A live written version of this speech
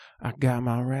I got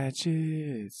my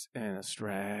ratchets and a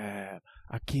strap.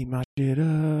 I keep my shit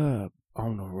up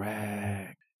on the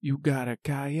rack. You got a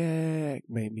kayak,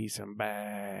 maybe some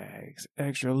bags,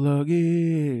 extra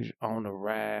luggage on the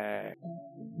rack.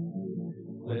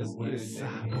 Let's get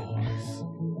inside, boys.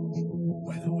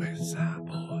 We're the West Side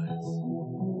Boys.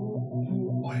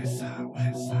 West Side,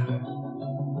 West Side.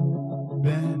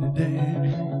 Ben and Dan,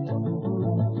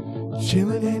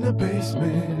 chilling in the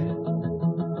basement.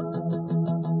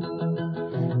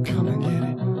 Come and get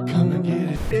it, come and get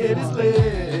it. It is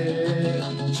lit,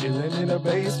 chilling in the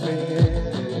basement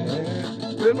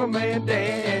with my man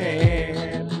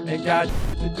Dan. Ain't got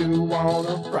to do on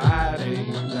a Friday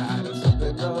night or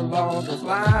something along those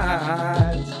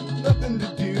lines. Nothing to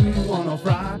do on a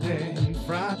Friday.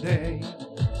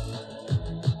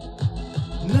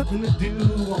 Nothing to do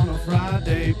on a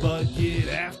Friday but get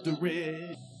after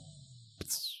it.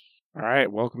 All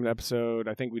right, welcome to episode,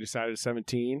 I think we decided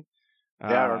 17.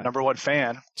 Yeah, our number one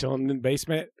fan. Chilling in the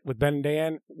basement with Ben and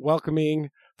Dan, welcoming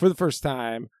for the first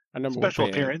time a number Special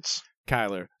one fan, appearance.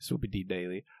 Kyler, Swoopy D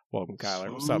Daily. Welcome,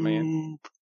 Kyler. What's up, man?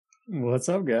 What's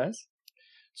up, guys?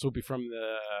 Swoopy from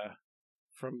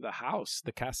the house,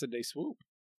 the Casa de Swoop.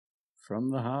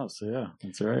 From the house, yeah,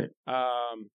 that's right.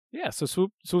 Yeah, so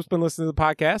Swoop's been listening to the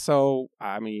podcast, so,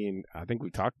 I mean, I think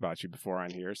we talked about you before on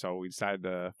here, so we decided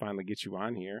to finally get you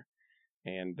on here.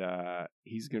 And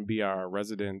he's going to be our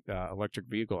resident electric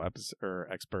vehicle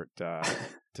expert to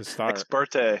start.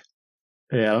 Experte.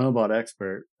 Yeah, I don't know about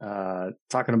expert.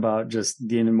 Talking about just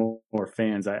gaining more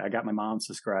fans. I got my mom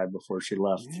subscribed before she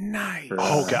left. Nice. For,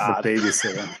 Oh, God. For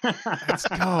babysitting. Let's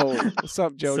go. What's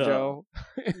up, JoJo?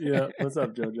 Yeah, what's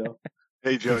up, JoJo?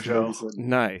 Hey, JoJo.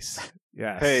 Nice.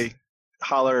 Yes. Hey,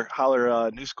 holler,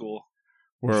 New School.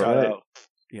 We're Shout out.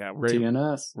 Yeah,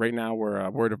 TNS. right now we're a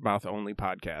word of mouth only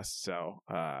podcast, so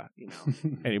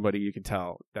anybody you can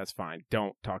tell, that's fine.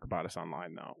 Don't talk about us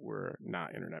online though. We're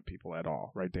not internet people at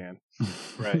all, right, Dan?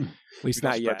 Right. At least We don't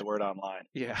not spread yet. the word online.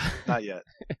 Yeah, Not yet.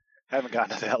 Haven't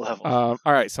gotten to that level. all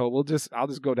right, so I'll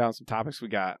just go down some topics we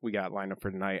got lined up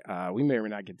for tonight. We may or may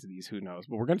not get to these, who knows?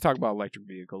 But we're going to talk about electric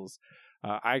vehicles.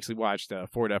 I actually watched a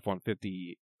Ford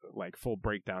F-150 like full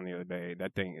breakdown the other day.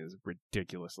 That thing is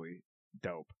ridiculously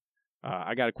dope.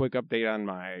 I got a quick update on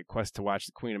my quest to watch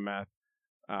The Queen of Meth.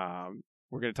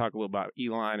 We're going to talk a little about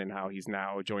Elon and how he's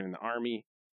now joining the army.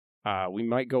 We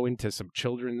might go into some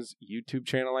children's YouTube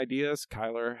channel ideas.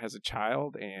 Kyler has a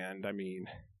child, and I mean,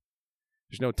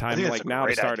 there's no time like now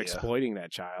to start exploiting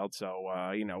that child. So,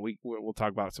 we'll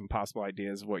talk about some possible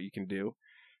ideas of what you can do.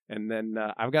 And then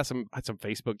I've got some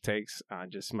Facebook takes on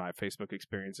just my Facebook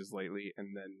experiences lately.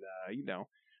 And then, if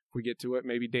we get to it,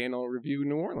 maybe Dan will review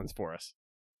New Orleans for us.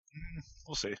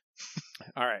 We'll see.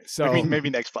 All right. So maybe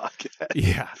next podcast.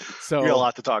 Yeah. So we got a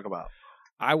lot to talk about.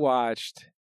 I watched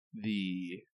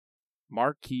the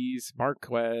Marquez, I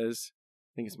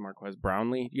think it's Marquez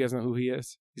Brownlee. You guys know who he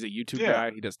is? He's a YouTube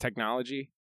guy. He does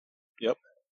technology. Yep.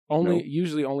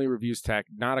 Usually only reviews tech,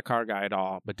 not a car guy at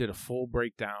all, but did a full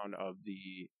breakdown of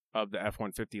the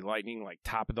F-150 Lightning, like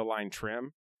top of the line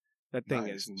trim. That thing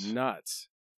is nuts.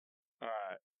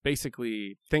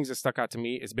 Basically, things that stuck out to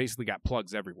me is basically got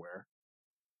plugs everywhere.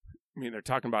 I mean, they're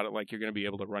talking about it like you're going to be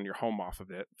able to run your home off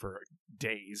of it for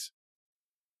days.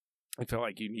 I felt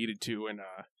like you needed to, and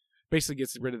basically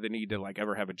gets rid of the need to like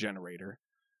ever have a generator.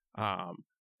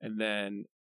 And then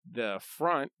the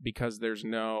front, because there's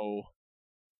no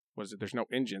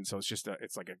engine, so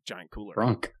it's like a giant cooler.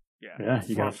 Frunk. Yeah,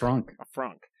 you got a frunk. A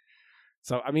frunk.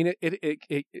 So, I mean,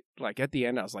 it like at the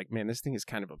end, I was like, man, this thing is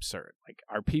kind of absurd. Like,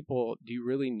 do you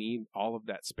really need all of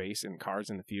that space in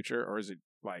cars in the future? Or is it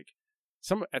like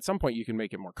at some point you can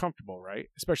make it more comfortable, right?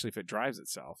 Especially if it drives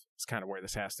itself. It's kind of where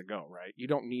this has to go, right?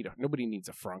 Nobody needs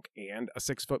a frunk and a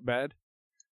 6-foot bed.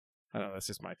 I don't know. That's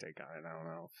just my take on it. I don't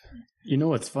know. You know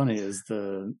what's funny is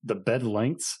the bed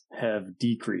lengths have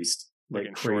decreased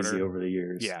like crazy shorter over the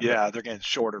years. Yeah, they're getting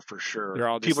shorter for sure. They're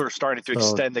all People are starting to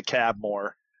extend the cab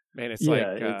more. Man, it's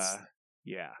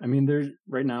I mean, there's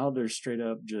straight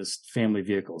up just family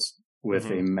vehicles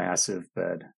with a massive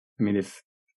bed. I mean,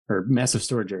 or massive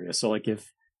storage area. So like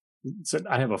so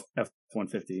I have a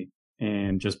F-150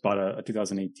 and just bought a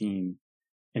 2018,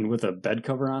 and with a bed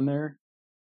cover on there,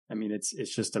 I mean, it's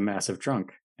just a massive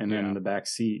trunk. And then in the back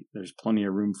seat, there's plenty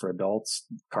of room for adults,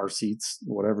 car seats,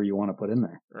 whatever you want to put in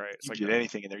there. Right. You could get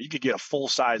anything in there. You could get a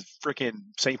full-size freaking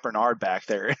St. Bernard back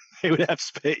there, and they would have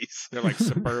space. They're like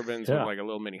Suburbans with like a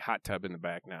little mini hot tub in the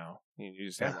back now. You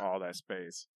just have all that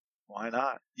space. Why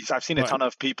not? I've seen a ton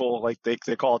of people, like they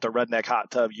call it the redneck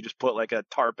hot tub. You just put like a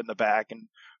tarp in the back and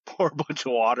pour a bunch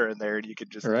of water in there, and you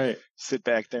could just sit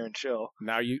back there and chill.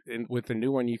 Now with the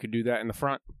new one, you could do that in the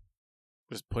front.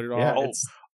 Just put it all. Yeah,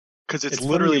 because it's funny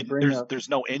literally you bring up- there's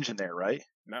no engine there, right?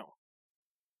 No.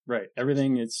 right.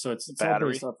 Everything it's all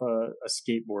Battery. based off a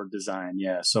skateboard design.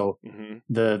 Yeah. So Mm-hmm.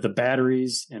 the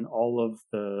batteries and all of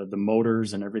the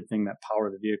motors and everything that power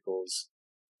the vehicles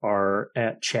are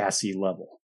at chassis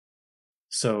level.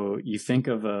 So you think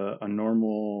of a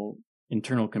normal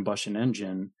internal combustion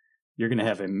engine, you're going to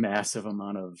have a massive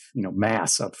amount of,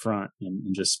 mass up front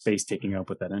and just space taking up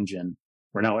with that engine,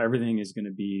 where now everything is going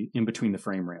to be in between the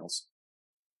frame rails.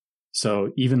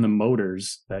 So even the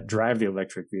motors that drive the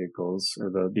electric vehicles, or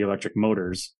the electric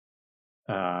motors,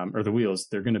 or the wheels,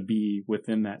 they're going to be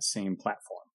within that same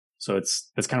platform. So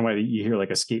that's kind of why you hear like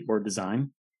a skateboard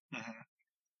design.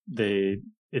 Mm-hmm.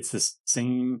 It's the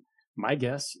same. My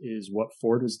guess is what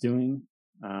Ford is doing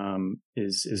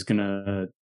is going to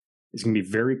be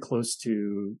very close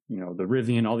to, the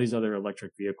Rivian, all these other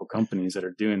electric vehicle companies that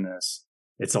are doing this.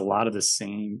 It's a lot of the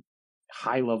same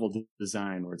high level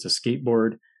design where it's a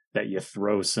skateboard that you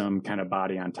throw some kind of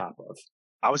body on top of.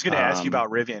 I was going to ask you about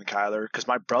Rivian, Kyler, because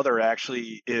my brother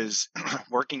actually is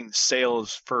working in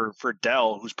sales for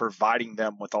Dell, who's providing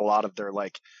them with a lot of their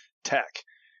like tech.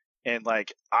 And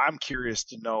like, I'm curious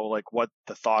to know like what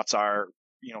the thoughts are,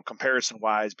 comparison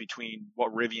wise between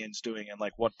what Rivian's doing and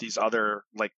like what these other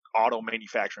like auto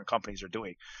manufacturing companies are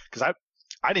doing. Because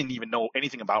I didn't even know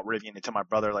anything about Rivian until my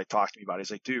brother like talked to me about it.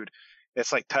 He's like, dude,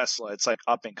 it's like Tesla. It's like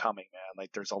up and coming, man.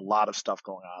 Like there's a lot of stuff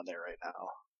going on there right now.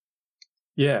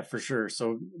 Yeah, for sure.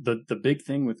 So the big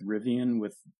thing with Rivian,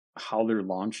 with how they're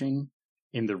launching,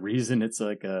 and the reason it's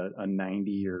like a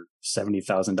 $90,000 or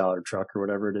 $70,000 truck or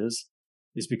whatever it is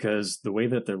because the way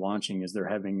that they're launching is they're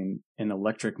having an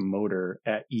electric motor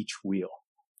at each wheel.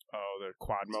 Oh, the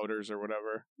quad motors or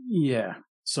whatever. Yeah.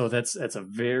 So that's a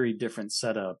very different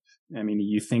setup. I mean,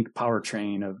 you think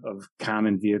powertrain of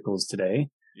common vehicles today,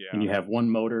 and you have one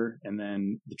motor, and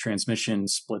then the transmission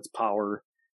splits power.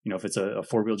 If it's a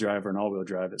four-wheel drive or an all-wheel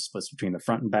drive, it splits between the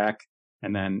front and back.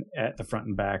 And then at the front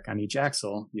and back on each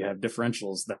axle, you have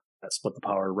differentials that split the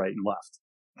power right and left.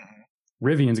 Mm-hmm.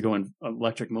 Rivian's going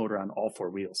electric motor on all four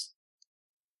wheels.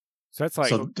 So that's like,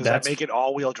 does that make it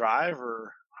all-wheel drive,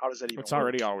 or how does that even It's work?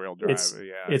 already all-wheel drive.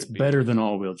 It's better than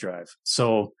all-wheel drive.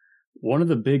 So one of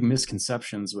the big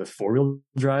misconceptions with four-wheel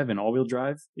drive and all-wheel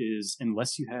drive is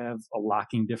unless you have a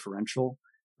locking differential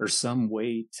or some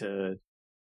way to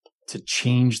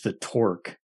change the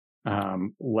torque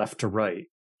left to right,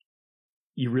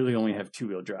 you really only have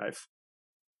two-wheel drive.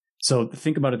 So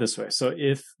think about it this way. So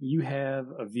if you have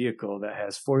a vehicle that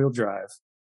has four-wheel drive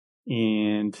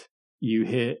and you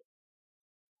hit,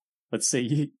 let's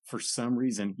say for some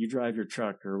reason you drive your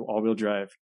truck or all-wheel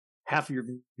drive half of your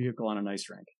vehicle on an ice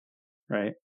rink,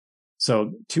 right?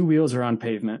 So two wheels are on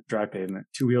pavement, dry pavement.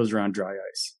 Two wheels are on dry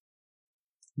ice.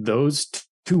 Those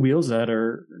two wheels that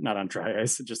are not on dry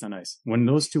ice, just on ice. When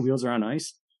those two wheels are on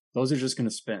ice, those are just going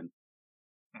to spin.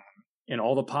 And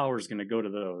all the power is going to go to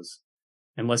those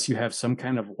unless you have some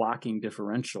kind of locking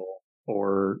differential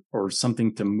or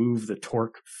something to move the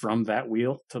torque from that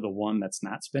wheel to the one that's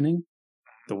not spinning.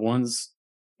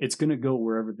 It's going to go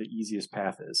wherever the easiest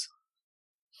path is.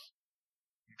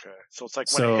 Okay. So it's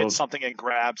like when it hits something and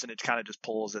grabs and it kind of just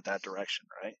pulls it that direction,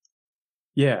 right?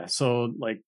 Yeah. So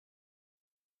like,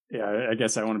 yeah, I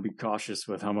guess I want to be cautious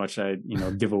with how much I,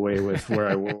 give away with where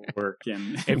I work.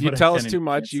 And if you tell us too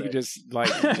much, you could just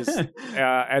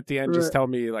at the end, just tell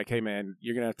me like, hey man,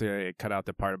 you're going to have to cut out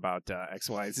the part about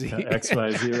XYZ.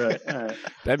 XYZ, right.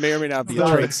 That may or may not be a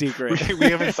trade secret. We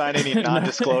haven't signed any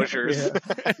non-disclosures.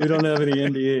 Yeah. We don't have any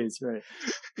NDAs,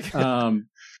 right?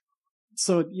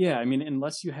 So yeah, I mean,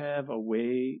 unless you have a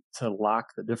way to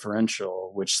lock the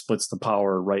differential, which splits the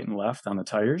power right and left on the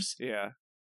tires. Yeah.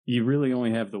 You really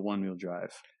only have the one-wheel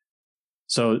drive.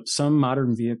 So some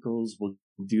modern vehicles will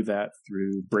do that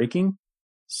through braking.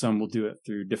 Some will do it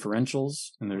through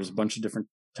differentials, and there's a bunch of different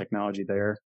technology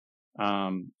there.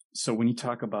 So when you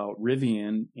talk about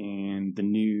Rivian and the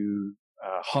new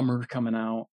Hummer coming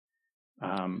out,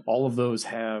 all of those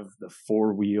have the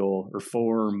four-wheel or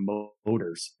four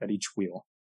motors at each wheel.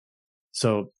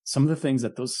 So some of the things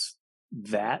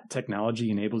that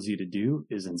technology enables you to do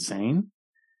is insane.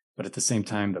 But at the same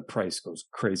time, the price goes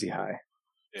crazy high.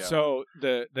 Yeah. So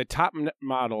the top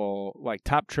model, like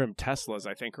top trim Teslas,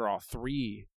 I think are all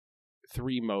three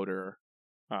motor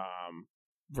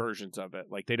versions of it.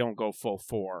 Like they don't go full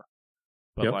four.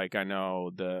 But like I know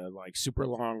the like super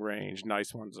long range,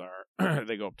 nice ones are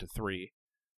they go up to three.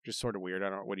 Just sort of weird. I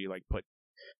don't know. What do you like put?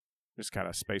 Just kind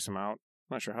of space them out.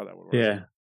 I'm not sure how that would work. Yeah.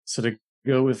 So to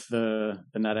go with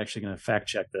I'm not actually going to fact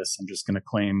check this. I'm just going to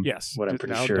claim what I'm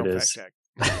pretty sure it is.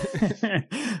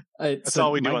 That's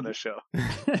all we do on this show.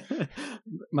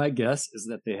 My guess is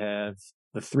that they have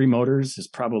the 3 motors is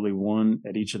probably one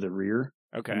at each of the rear.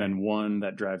 Okay. And then one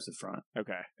that drives the front.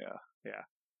 Okay. Yeah.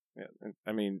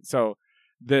 I mean, so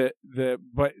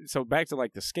so back to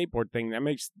like the skateboard thing, that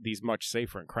makes these much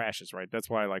safer in crashes, right? That's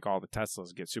why like all the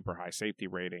Teslas get super high safety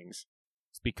ratings.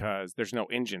 It's because there's no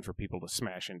engine for people to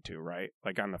smash into, right?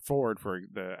 Like on the Ford for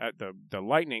the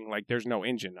Lightning, like there's no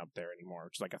engine up there anymore.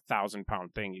 It's like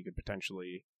 1,000-pound thing you could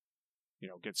potentially,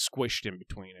 get squished in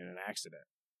between in an accident.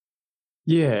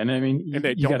 Yeah, and I mean, and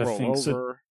they you don't roll over,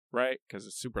 so, right? Because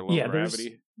it's super low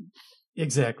gravity.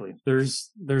 Exactly.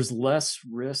 There's less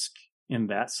risk in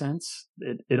that sense.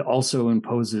 It also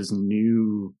imposes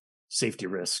new safety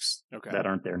risks that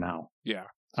aren't there now. Yeah.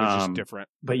 So it's just different.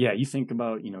 But yeah, you think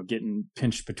about, getting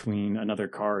pinched between another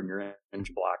car and your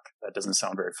engine block. That doesn't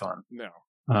sound very fun. No.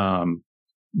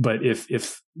 But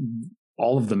if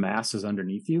all of the mass is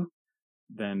underneath you,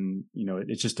 then,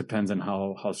 it just depends on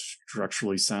how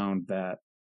structurally sound that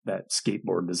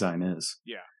skateboard design is.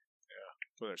 Yeah.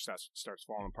 Whether it starts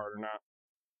falling apart or not.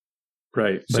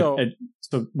 Right. So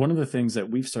one of the things that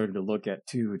we've started to look at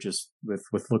too, just with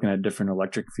looking at different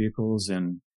electric vehicles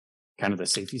and kind of the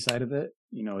safety side of it,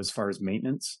 as far as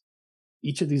maintenance,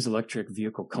 each of these electric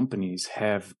vehicle companies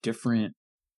have different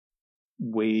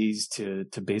ways to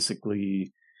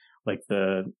basically like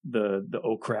the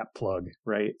oh crap plug,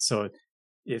 right? So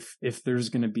if there's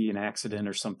going to be an accident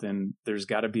or something, there's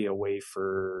got to be a way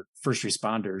for first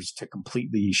responders to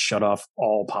completely shut off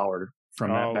all power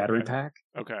from that battery pack.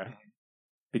 Okay.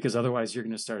 Because otherwise you're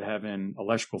going to start having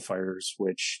electrical fires,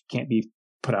 which can't be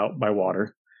put out by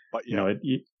water. But,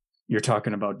 you're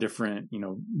talking about different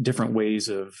ways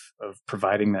of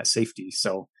providing that safety.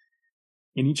 So,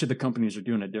 and each of the companies are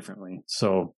doing it differently.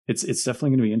 So it's definitely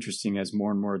going to be interesting as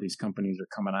more and more of these companies are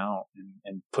coming out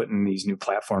and putting these new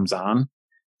platforms on.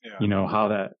 Yeah. How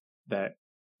that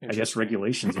I guess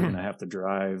regulations are going to have to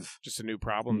drive. Just a new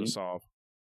problem to solve.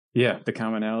 Yeah, the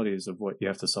commonalities of what you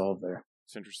have to solve there.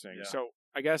 It's interesting. Yeah. So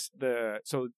I guess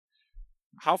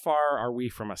how far are we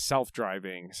from a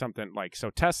self-driving something like,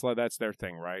 so Tesla, that's their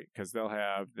thing, right? Because they'll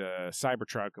have the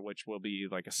Cybertruck, which will be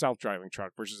like a self-driving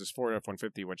truck versus this Ford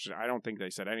F-150, which I don't think they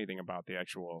said anything about the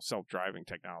actual self-driving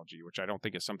technology, which I don't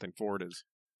think is something Ford is.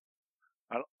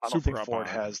 I don't think Ford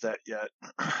has that yet.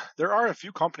 There are a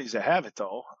few companies that have it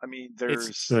though. I mean,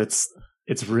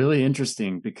 it's really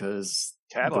interesting because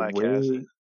Cadillac has it.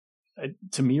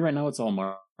 To me right now, it's all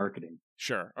marketing.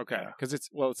 Sure. Okay. Because it's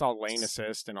all lane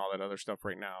assist and all that other stuff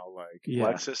right now. Like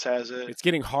Lexus has it. It's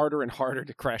getting harder and harder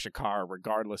to crash a car,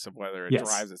 regardless of whether it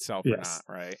drives itself or not.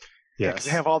 Right. Yeah, because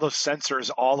they have all those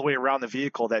sensors all the way around the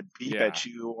vehicle that beep at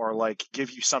you or like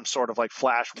give you some sort of like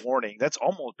flash warning. That's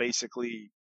almost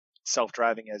basically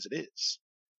self-driving as it is.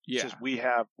 Yeah. Just we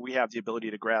have the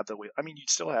ability to grab the wheel. I mean, you'd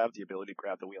still have the ability to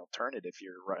grab the wheel and turn it if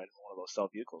you're riding one of those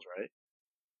stealth vehicles, right?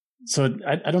 So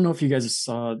I don't know if you guys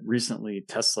saw recently,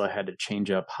 Tesla had to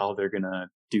change up how they're going to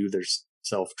do their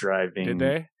self-driving. Did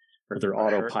they? Or their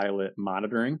autopilot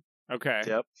monitoring. Okay.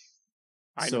 Yep.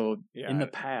 In the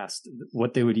past,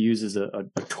 what they would use is a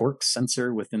torque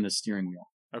sensor within the steering wheel.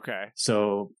 Okay.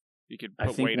 So you could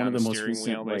put weight on the steering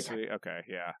wheel, basically. Okay,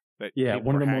 yeah.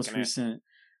 One of the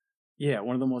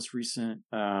most recent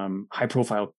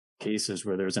high-profile cases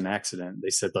where there was an accident, they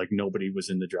said like nobody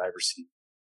was in the driver's seat.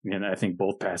 And I think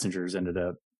both passengers ended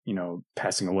up,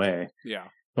 passing away. Yeah.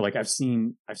 But like I've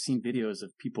seen videos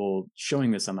of people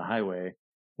showing this on the highway.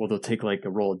 Well, they'll take like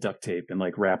a roll of duct tape and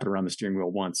like wrap it around the steering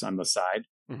wheel once on the side,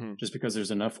 just because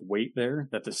there's enough weight there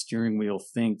that the steering wheel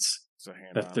thinks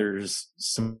that there's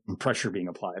some pressure being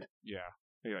applied. Yeah.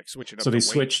 They like switch it up. So they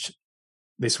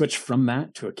switched from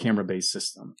that to a camera-based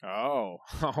system. Oh,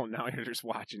 now you're just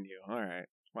watching you. All right.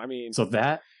 I mean, so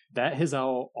that is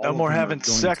all no more having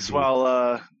sex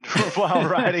while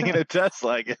riding in a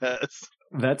Tesla, I guess.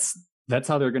 That's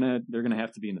how they're gonna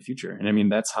have to be in the future, and I mean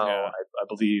that's how I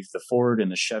believe the Ford and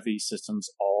the Chevy systems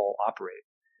all operate.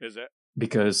 Is it?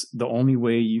 Because the only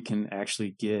way you can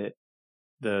actually get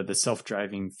the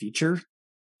self-driving feature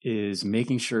is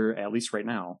making sure, at least right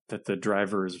now, that the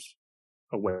driver is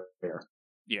aware.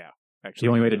 Yeah, actually,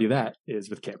 the only way to do that is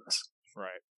with cameras.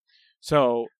 Right.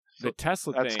 So the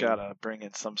Tesla that's got to bring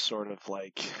in some sort of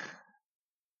like,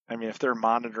 I mean, if they're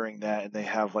monitoring that and they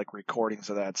have like recordings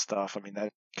of that stuff, I mean,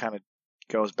 that kind of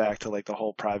goes back to like the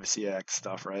whole Privacy Act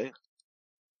stuff, right?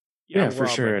 Yeah, for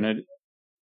sure. And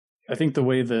I think the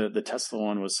way the Tesla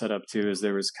one was set up too is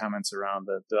there was comments around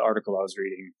the article I was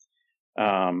reading.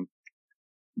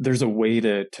 There's a way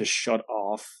to shut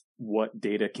off what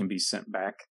data can be sent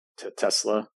back to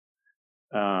Tesla.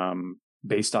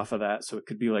 based off of that. So it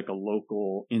could be like a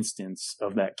local instance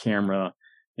of that camera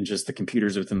and just the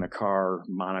computers within the car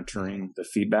monitoring the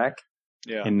feedback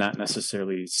and not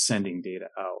necessarily sending data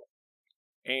out.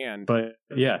 But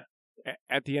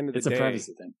at the end of the day, it's a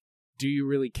privacy thing. Do you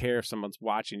really care if someone's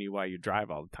watching you while you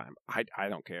drive all the time? I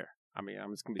don't care. I mean,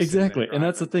 I'm just going to be exactly. And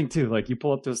that's the thing too. Like you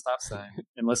pull up to a stop sign,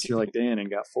 unless you're like Dan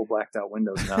and got full blacked out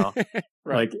windows now,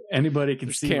 right. Like anybody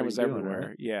can see cameras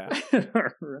everywhere. Doing, right? Yeah.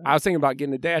 Right. I was thinking about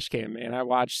getting a dash cam, man. I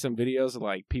watched some videos of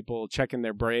like people checking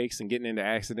their brakes and getting into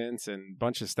accidents and a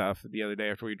bunch of stuff the other day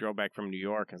after we drove back from New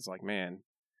York. And it's like, man,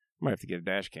 I might have to get a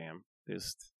dash cam.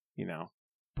 Just,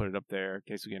 put it up there in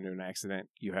case we get into an accident.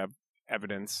 You have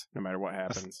evidence no matter what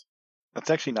happens. That's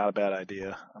actually not a bad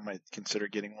idea. I might consider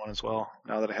getting one as well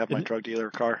now that I have my drug dealer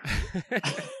car.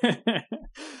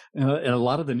 And a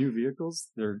lot of the new vehicles,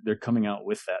 they're coming out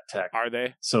with that tech. Are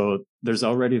they? So there's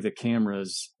already the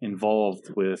cameras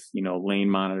involved with, lane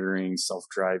monitoring,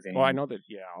 self-driving. Well, I know that,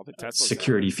 all the Tesla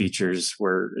security features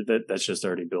where that's just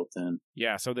already built in.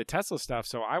 Yeah, so the Tesla stuff.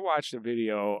 So I watched a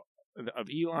video of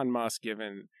Elon Musk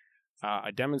giving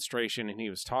a demonstration, and he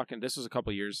was talking, this was a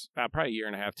couple of years, probably a year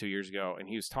and a half, 2 years ago, and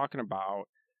he was talking about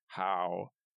how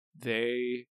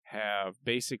they have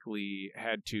basically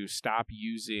had to stop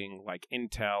using like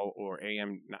Intel or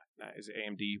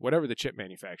AMD, whatever the chip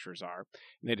manufacturers are,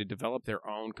 and they had to develop their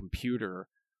own computer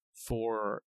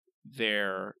for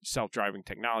their self-driving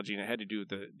technology, and it had to do with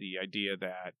the idea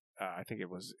that I think it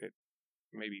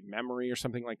maybe memory or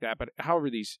something like that, but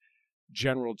however these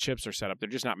general chips are set up, they're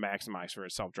just not maximized for a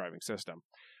self-driving system.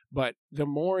 But the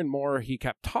more and more he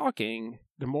kept talking,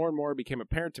 the more and more it became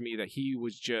apparent to me that he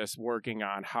was just working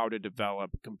on how to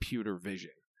develop computer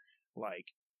vision.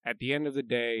 Like, at the end of the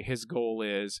day, his goal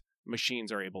is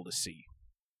machines are able to see.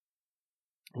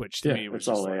 Which to me was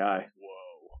all like, AI.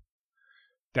 Whoa.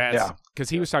 That's because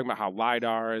he was talking about how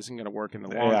LiDAR isn't going to work in the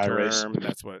long term. And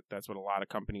that's what a lot of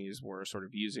companies were sort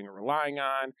of using or relying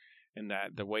on. And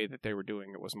that the way that they were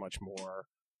doing it was much more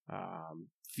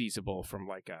feasible from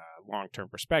like a long-term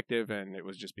perspective, and it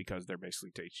was just because they're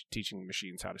basically teaching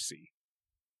machines how to see.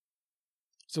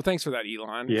 So thanks for that,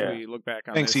 Elon. Yeah. We look back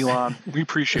on Thanks, this. Elon. We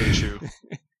appreciate you.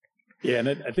 Yeah, and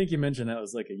I think you mentioned that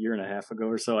was like a year and a half ago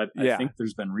or so. I think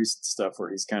there's been recent stuff where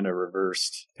he's kind of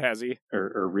reversed. Has he?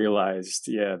 Or realized,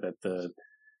 that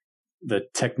the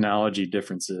technology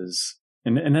differences,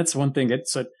 and that's one thing.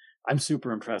 I'm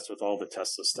super impressed with all the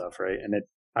Tesla stuff, right? And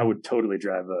I would totally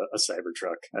drive a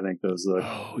Cybertruck. I think those look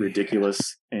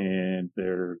ridiculous, and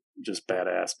they're just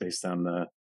badass based on the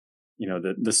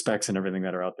specs and everything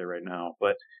that are out there right now.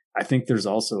 But I think there's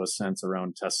also a sense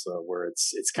around Tesla where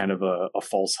it's kind of a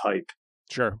false hype.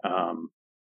 Sure.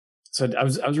 So I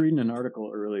was reading an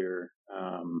article earlier.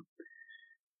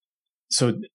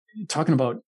 So talking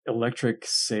about electric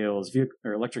vehicle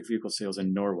sales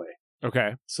in Norway.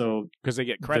 Okay. So because they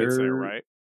get credits there, right?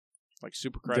 Like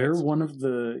super credits. They're one of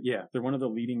the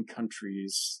leading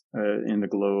countries in the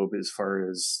globe as far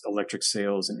as electric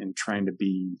sales and trying to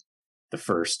be the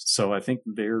first. So I think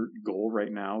their goal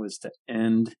right now is to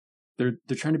end. They're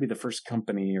trying to be the first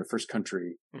company or first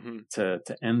country to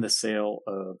end the sale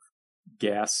of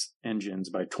gas engines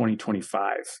by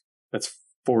 2025. That's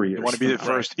 4 years. You want to be the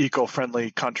first eco-friendly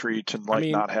country to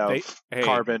not have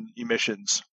carbon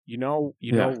emissions. You know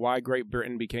why Great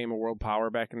Britain became a world power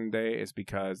back in the day is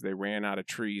because they ran out of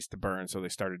trees to burn, so they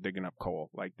started digging up coal.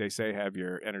 Like they say, have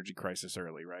your energy crisis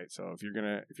early, right? So if you're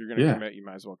gonna commit, you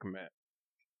might as well commit.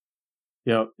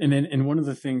 Yeah, and one of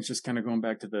the things, just kind of going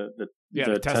back to the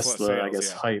Tesla sales, I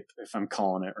guess hype, if I'm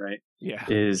calling it right,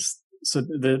 is so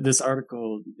this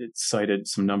article, it cited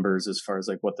some numbers as far as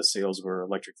like what the sales were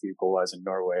electric vehicle wise in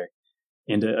Norway,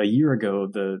 and a year ago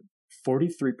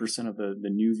 43% of the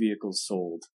new vehicles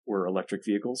sold were electric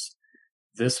vehicles.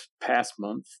 This past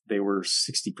month, they were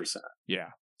 60%.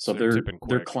 Yeah. So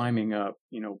they're climbing up,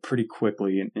 pretty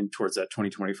quickly in towards that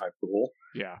 2025 goal.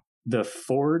 Yeah. The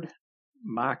Ford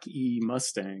Mach-E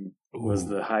Mustang was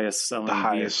the highest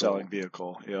selling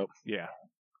vehicle. Yep. Yeah.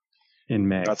 In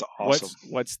May. That's awesome.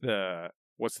 What's the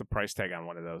price tag on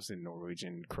one of those in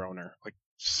Norwegian kroner? Like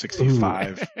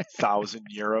 65,000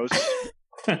 euros.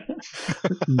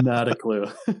 Not a clue.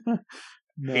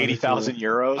 80,000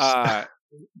 euros.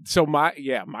 So my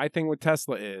thing with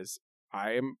Tesla is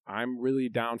I'm really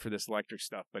down for this electric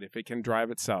stuff, but if it can drive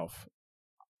itself,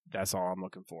 that's all I'm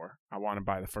looking for. I want to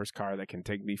buy the first car that can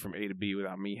take me from A to B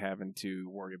without me having to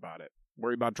worry about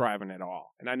driving at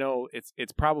all. And I know it's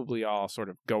probably all sort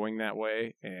of going that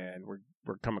way, and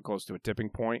we're coming close to a tipping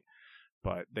point,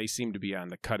 but they seem to be on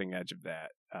the cutting edge of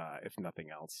that, if nothing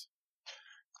else.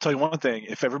 tell you one thing: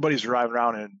 if everybody's driving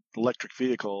around in electric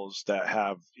vehicles that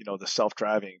have, the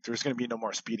self-driving, there's going to be no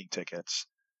more speeding tickets.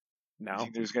 No. I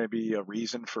think there's going to be a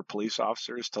reason for police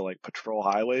officers to like patrol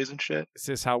highways and shit. Is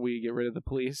this how we get rid of the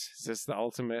police? Is this the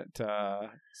ultimate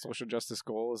social justice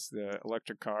goal? Is the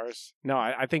electric cars? No,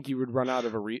 I think you would run out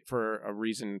of a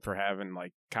reason for having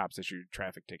like cops issue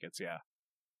traffic tickets. Yeah,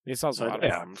 it solves a lot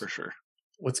of problems for sure.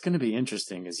 What's going to be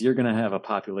interesting is you're going to have a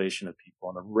population of people,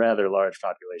 and a rather large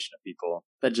population of people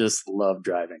that just love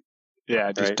driving. Yeah,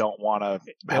 I just don't want to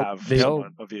have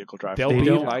a vehicle driving.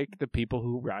 They'll be like the people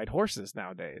who ride horses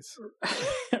nowadays.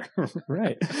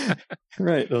 Right.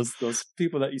 Right. Those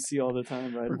people that you see all the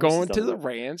time. We're going to the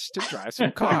ranch to drive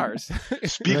some cars.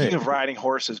 Speaking of riding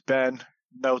horses, Ben,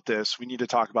 note this. We need to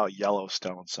talk about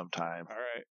Yellowstone sometime. All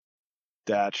right.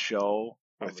 That show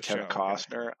with Kevin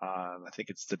Costner on, I think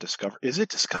it's the Discovery. Is it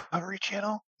Discovery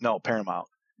Channel? No, Paramount.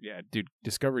 Yeah, dude.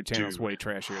 Discovery Channel's way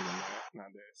trashier than that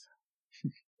nowadays.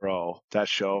 Bro, that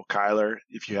show, Kyler,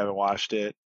 if you haven't watched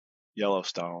it,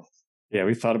 Yellowstone. Yeah,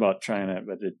 we thought about trying it,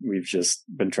 but we've just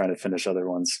been trying to finish other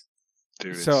ones.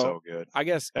 Dude, it's so good. I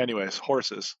guess. Anyways,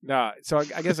 horses. So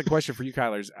I guess a question for you,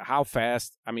 Kyler, is how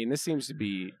fast? I mean, this seems to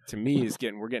be, to me,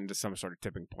 we're getting to some sort of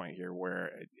tipping point here where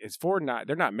it's Ford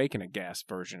they're not making a gas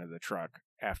version of the truck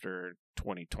after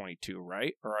 2022,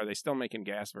 right? Or are they still making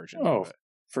gas versions of it?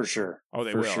 For sure. Oh,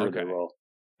 they will. For sure they will.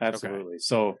 Absolutely. Okay.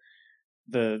 So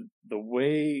the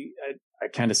way I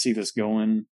kind of see this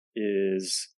going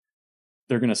is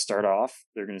they're going to start off.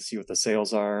 They're going to see what the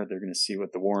sales are. They're going to see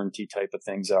what the warranty type of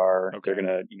things are. Okay. They're going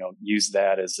to use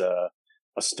that as a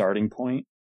starting point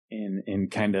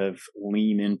and kind of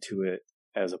lean into it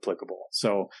as applicable.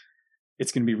 So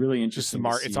it's going to be really interesting.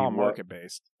 It's all market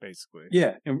based, basically.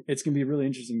 Yeah, and it's going to be really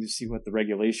interesting to see what the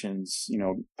regulations,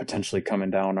 potentially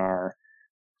coming down are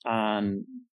on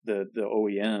the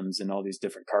OEMs and all these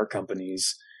different car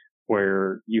companies,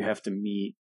 where you have to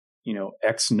meet,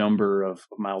 X number of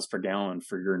miles per gallon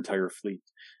for your entire fleet.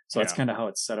 So that's kind of how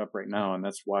it's set up right now. And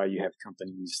that's why you have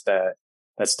companies that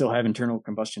still have internal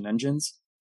combustion engines.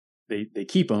 They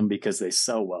keep them because they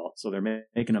sell well. So they're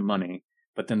making them money,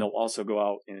 but then they'll also go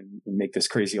out and make this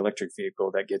crazy electric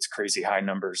vehicle that gets crazy high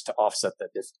numbers to offset that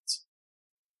difference.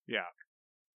 Yeah.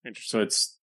 Interesting. So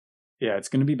it's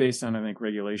going to be based on, I think,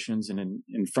 regulations. And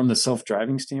from the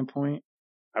self-driving standpoint,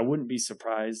 I wouldn't be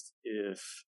surprised if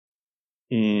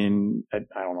in, I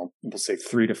don't know, we'll say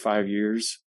 3 to 5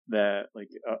 years that like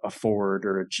a Ford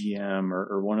or a GM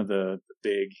or one of the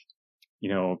big,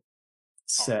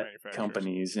 set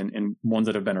companies and ones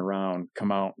that have been around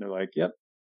come out and they're like, yep,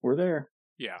 we're there.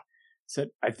 Yeah. So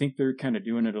I think they're kind of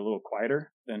doing it a little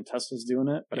quieter than Tesla's doing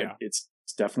it, but it's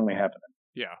definitely happening.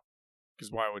 Yeah.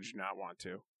 Because why would you not want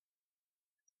to?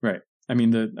 Right. I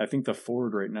mean, I think the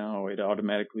Ford right now, it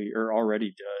automatically or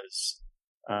already does.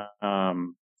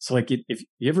 So like if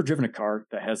you ever driven a car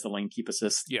that has the lane keep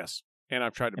assist? Yes. And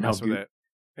I've tried to mess with it.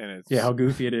 And it's how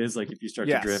goofy it is. Like if you start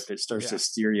to drift, it starts to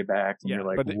steer you back and you're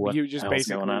like, what you just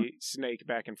basically snake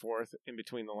back and forth in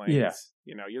between the lanes.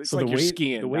 Yeah. It's like you're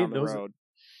skiing down the road.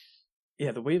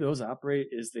 Yeah, the way those operate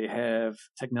is they have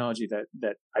technology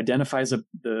that identifies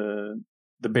the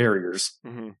barriers.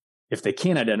 Mm-hmm. If they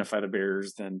can't identify the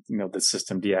barriers, then the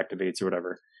system deactivates or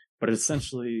whatever. But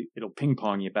essentially, it'll ping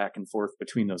pong you back and forth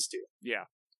between those two. Yeah,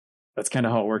 that's kind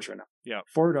of how it works right now. Yeah,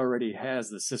 Ford already has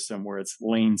the system where it's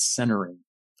lane centering.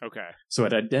 Okay, so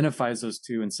it identifies those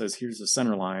two and says, "Here's the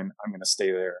center line. I'm going to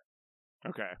stay there."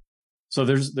 Okay. So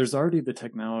there's already the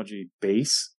technology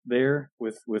base there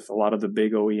with a lot of the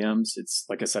big OEMs. It's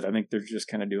like I said, I think they're just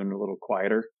kind of doing it a little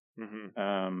quieter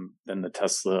than the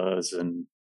Teslas and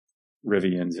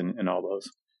Rivians and all those.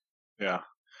 Yeah.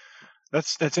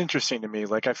 That's interesting to me.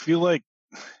 Like, I feel like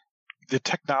the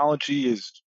technology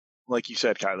is, like you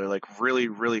said, Kyler, like really,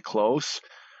 really close.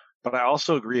 But I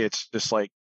also agree. It's just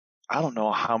like, I don't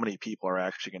know how many people are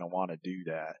actually going to want to do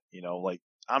that. Like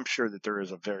I'm sure that there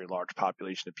is a very large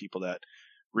population of people that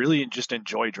really just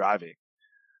enjoy driving.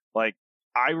 Like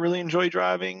I really enjoy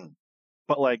driving,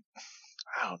 but like,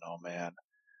 I don't know, man.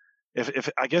 If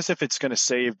I guess if it's going to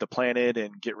save the planet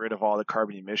and get rid of all the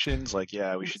carbon emissions, like,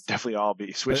 yeah, we should definitely all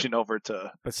be switching over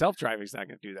to. But self-driving is not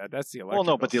going to do that. That's the electric. Well,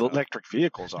 no, but the electric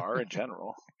vehicles are in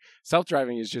general.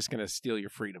 Self-driving is just going to steal your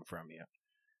freedom from you.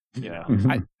 Yeah.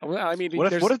 I mean,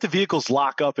 what if the vehicles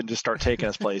lock up and just start taking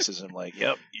us places and like,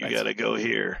 yep, you got to go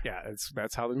here. Yeah,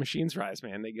 that's how the machines rise,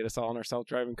 man. They get us all in our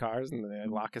self-driving cars and they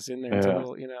lock us in there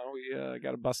until we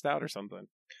got to bust out or something.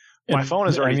 My phone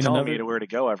is already telling me where to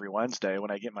go every Wednesday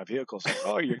when I get my vehicles. Like,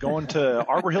 oh, you're going to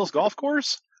Arbor Hills Golf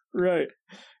Course? Right.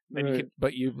 And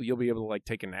you'll be able to like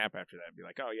take a nap after that and be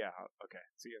like, oh yeah, okay,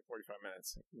 see you in 45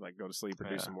 minutes. Like go to sleep or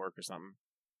do some work or something.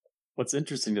 what's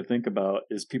interesting to think about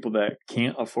is people that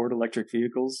can't afford electric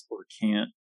vehicles or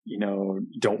can't,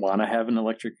 don't want to have an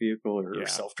electric vehicle or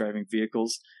self-driving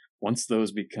vehicles. Once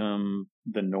those become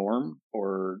the norm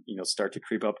or, start to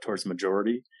creep up towards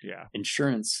majority,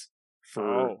 insurance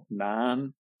for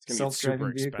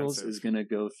non-self-driving vehicles is going to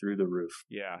go through the roof.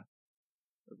 Yeah.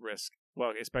 The risk.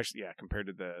 Well, especially, compared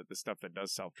to the stuff that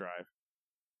does self-drive.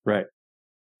 Right.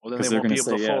 Well, then they won't be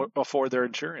able to afford their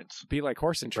insurance. Be like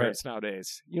horse insurance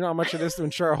nowadays. You know how much it is to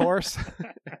insure a horse?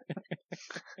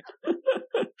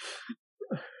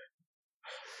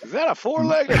 Is that a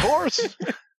 4-legged horse?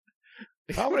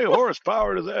 How many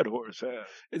horsepower does that horse have?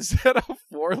 Is that a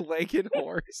 4-legged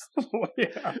horse?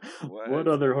 Yeah. What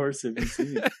other horse have you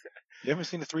seen? You haven't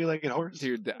seen a 3-legged horse?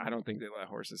 Dude, I don't think they let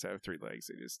horses have 3 legs.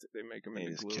 They make them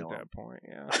into glue at that point.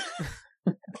 Yeah.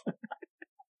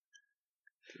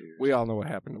 We all know what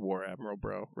happened to War Admiral,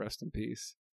 bro. Rest in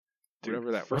peace. Dude,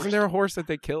 whatever that wasn't there a horse that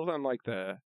they killed on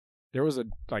there was a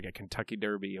Kentucky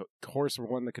Derby horse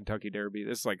won the Kentucky Derby.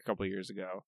 This is a couple of years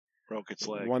ago. Broke its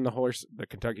leg. Won the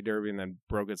Kentucky Derby and then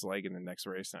broke its leg in the next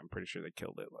race. And I'm pretty sure they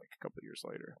killed it a couple of years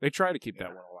later. They tried to keep that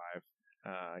one alive,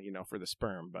 for the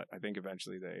sperm, but I think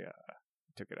eventually they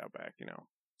took it out back,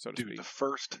 so to speak. The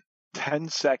first 10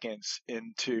 seconds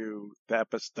into the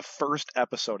first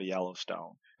episode of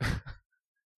Yellowstone.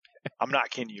 I'm not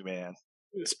kidding you, man.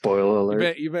 Spoiler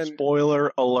alert.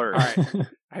 Spoiler alert. All right.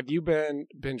 Have you been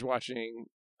binge watching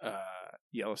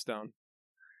Yellowstone?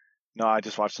 No, I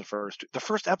just watched the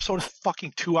first episode is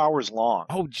fucking 2 hours long.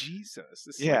 Oh, Jesus.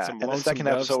 And the second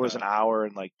episode was an hour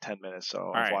and 10 minutes,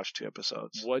 so I've watched 2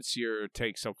 episodes. What's your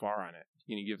take so far on it?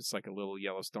 Can you give us a little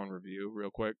Yellowstone review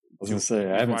real quick? I was going to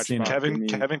say, I haven't seen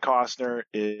Kevin Costner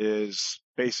is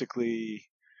basically...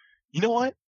 You know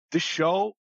what? This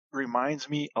show reminds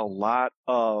me a lot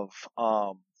of...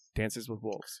 Dances with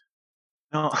Wolves.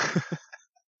 No.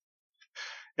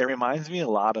 It reminds me a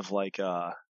lot of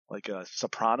a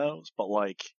Sopranos, but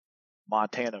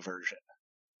Montana version.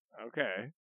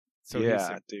 Okay. So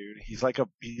dude, he's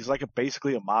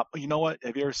basically a mob. You know what?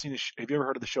 Have you ever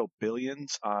heard of the show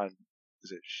Billions on?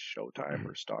 Is it Showtime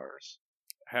or Stars?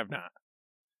 I have not.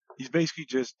 He's basically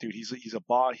just, dude. He's a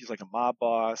boss. He's like a mob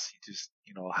boss. He just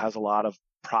has a lot of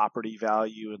property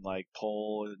value and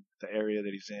pull in the area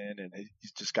that he's in, and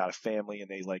he's just got a family, and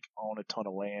they own a ton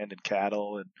of land and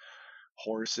cattle and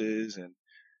horses, and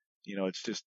it's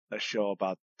just a show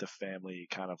about the family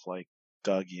kind of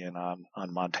dug in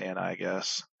on Montana, I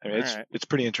guess. I mean, it's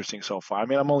pretty interesting so far. I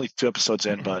mean, I'm only 2 episodes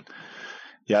in, but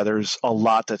yeah, there's a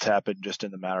lot that's happened just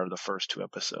in the matter of the first 2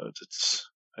 episodes.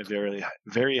 I very,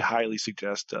 very highly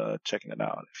suggest checking it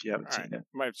out if you haven't seen it.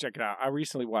 Might have to check it out. I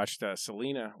recently watched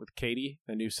Selena with Katie,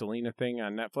 the new Selena thing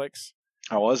on Netflix.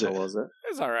 How was it? It was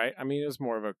all right. I mean, it was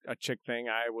more of a chick thing.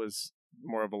 I was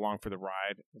more of along for the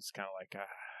ride. It's kind of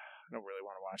I don't really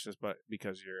want to watch this, but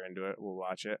because you're into it, we'll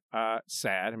watch it.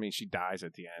 Sad. I mean, she dies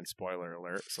at the end. Spoiler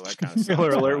alert. So that kind of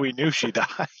spoiler alert. We knew she died.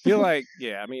 I feel like,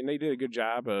 I mean, they did a good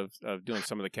job of doing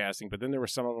some of the casting, but then there were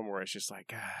some of them where it's just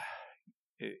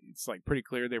it's pretty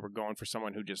clear they were going for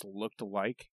someone who just looked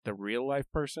like the real life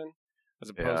person, as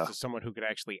opposed to someone who could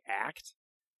actually act.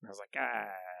 And I was like,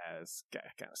 this guy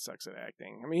kind of sucks at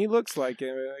acting. I mean, he looks like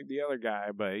the other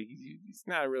guy, but he's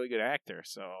not a really good actor.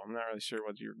 So I'm not really sure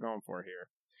what you're going for here.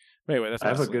 But anyway, I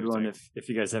have a good one if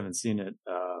you guys haven't seen it.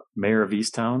 Mayor of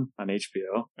Easttown on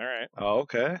HBO. All right. Oh,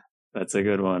 okay. That's a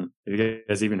good one. Have you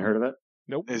guys even heard of it?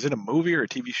 Nope. Is it a movie or a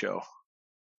TV show?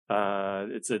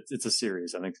 It's a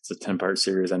series. I think it's a 10-part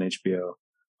series on HBO.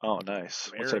 Oh,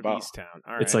 nice. What's it about? Easttown.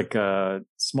 All right. It's a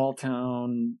small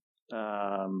town.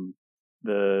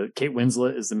 The Kate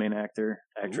Winslet is the main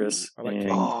actress. Ooh, I like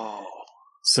Kate.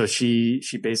 So she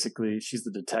basically, she's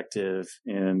the detective,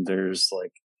 and there's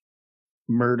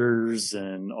murders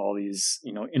and all these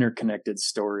interconnected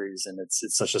stories, and it's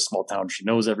such a small town. She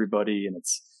knows everybody, and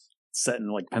it's set in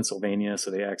Pennsylvania,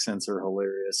 so the accents are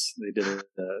hilarious. They did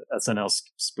a SNL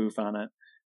spoof on it,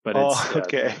 but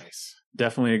it's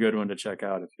definitely a good one to check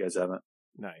out if you guys haven't.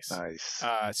 Nice.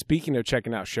 Speaking of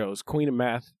checking out shows, Queen of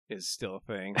Meth is still a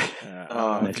thing.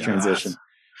 Nice transition.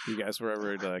 You guys were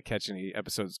ever to catch any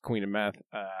episodes of Queen of Meth?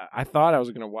 I thought I was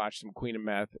going to watch some Queen of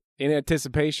Meth in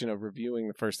anticipation of reviewing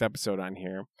the first episode on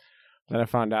here. Then I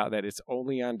found out that it's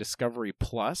only on Discovery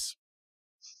Plus,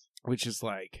 which is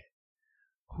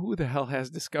who the hell has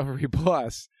Discovery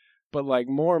Plus? But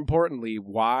more importantly,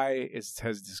 why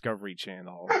has Discovery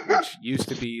Channel, which used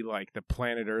to be the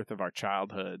planet Earth of our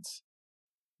childhoods,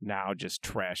 now just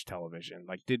trash television?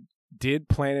 Did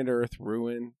Planet Earth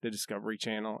ruin the Discovery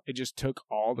Channel? It just took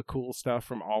all the cool stuff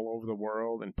from all over the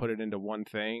world and put it into one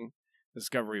thing.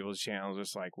 Discovery Channel was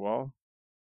just well,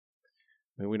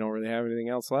 I mean, we don't really have anything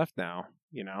else left now.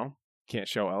 Can't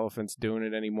show elephants doing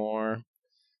it anymore.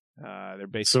 They're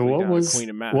basically down to Queen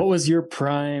of Meth. What was your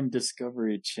prime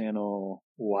Discovery Channel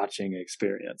watching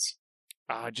experience?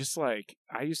 Just like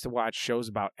I used to watch shows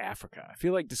about Africa. I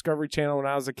feel like Discovery Channel when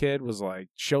I was a kid was like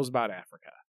shows about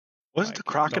Africa. Wasn't the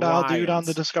crocodile dude on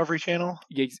the Discovery Channel?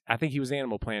 Yeah, I think he was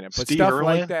Animal Planet, but Steve stuff Irwin?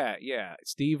 like that. Yeah,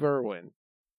 Steve Irwin.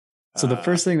 So the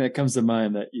first thing that comes to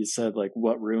mind that you said, like,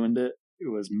 what ruined it? It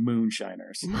was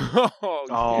Moonshiners.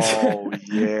 Oh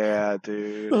yeah,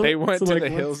 dude. They went to the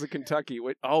hills of Kentucky.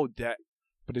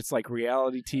 But it's like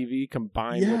reality TV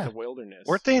combined with the wilderness.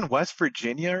 Weren't they in West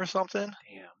Virginia or something?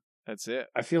 Damn, that's it.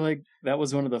 I feel like that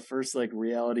was one of the first like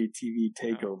reality TV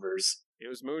takeovers. It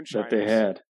was Moonshiners that they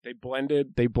had. They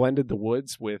blended the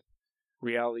woods with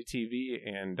reality TV,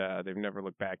 and they've never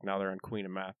looked back. Now they're on Queen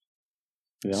of Meth.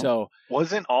 Yeah. So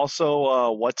wasn't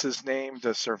also what's his name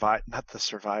not the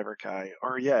Survivor guy,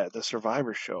 or the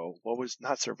Survivor show. What was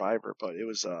not Survivor, but it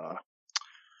was oh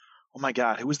my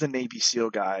God, who was the Navy SEAL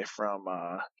guy from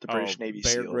the British Navy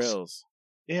Bear SEALs? Grylls.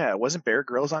 Yeah, wasn't Bear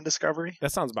Grylls on Discovery?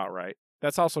 That sounds about right.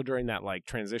 That's also during that like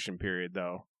transition period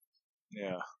though.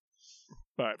 Yeah.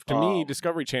 But to me,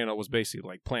 Discovery Channel was basically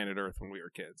like Planet Earth when we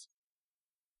were kids.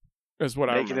 That's what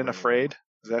I remember. Naked and Afraid?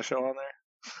 Is that show on there?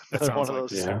 That sounds like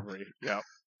Discovery. Yeah.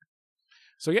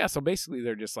 So basically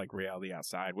they're just like reality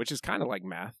outside, which is kind of like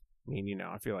meth. I mean,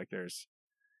 I feel like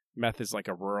meth is like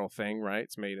a rural thing, right?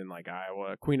 It's made in like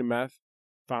Iowa. Queen of Meth,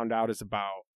 found out, is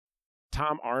about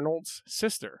Tom Arnold's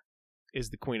sister is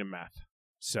the Queen of Meth.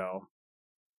 So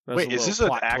wait, is this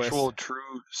an actual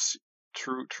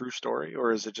true story,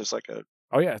 or is it just like a?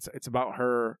 Oh yeah, it's about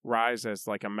her rise as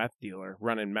like a meth dealer,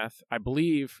 running meth. I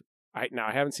believe. I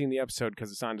haven't seen the episode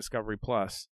because it's on Discovery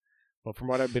Plus, but from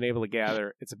what I've been able to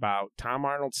gather, it's about Tom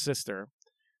Arnold's sister,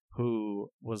 who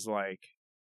was like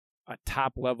a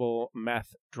top level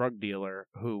meth drug dealer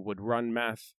who would run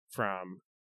meth from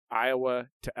Iowa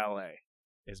to LA,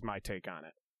 is my take on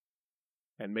it,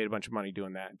 and made a bunch of money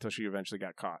doing that until she eventually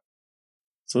got caught.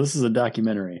 So this is a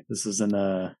documentary. This isn't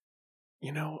a.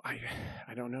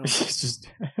 I don't know. It's just.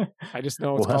 I just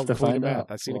know it's called Queen of Meth.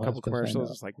 I've seen a couple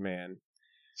commercials. It's like, man.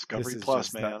 Discovery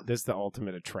Plus, man. This is the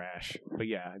ultimate of trash. But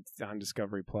yeah, it's on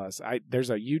Discovery Plus. There's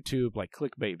a YouTube like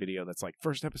clickbait video that's like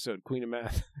first episode Queen of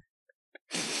Meth.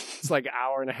 It's like an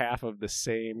hour and a half of the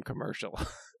same commercial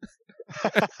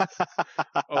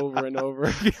over and over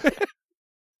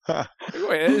again.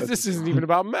 Wait, this isn't even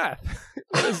about meth.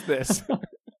 What is this?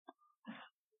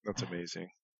 That's amazing.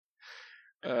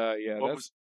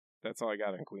 That's all I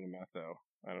got on Queen of Meth, though.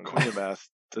 I don't know. Queen of Meth.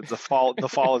 The fall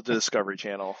of the Discovery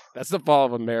Channel. That's the fall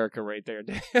of America right there,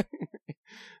 Dan.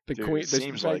 Queen.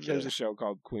 Seems like there's a show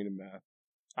called Queen of Meth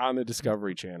on the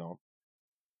Discovery Channel.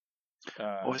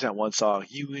 What was that one song?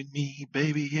 You and me,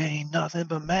 baby, ain't nothing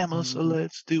but mammals, so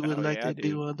let's do it they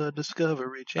do on the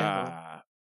Discovery Channel.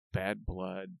 Bad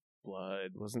Blood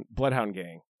wasn't Bloodhound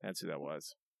Gang. That's who that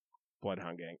was.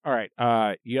 Bloodhound Gang. All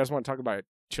right. You guys want to talk about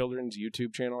children's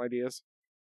YouTube channel ideas?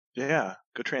 Yeah,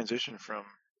 good transition from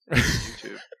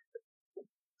YouTube.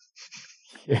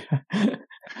 Yeah.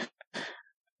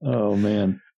 Oh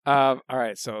man. All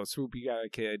right, so Swoop, you got a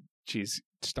kid. She's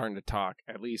starting to talk.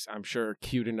 At least I'm sure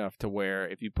cute enough to where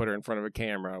if you put her in front of a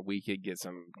camera, we could get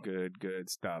some good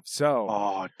stuff. So,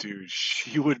 oh, dude,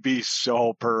 she would be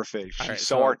so perfect. She's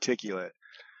so articulate.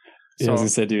 Yeah, I was gonna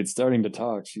say, dude, starting to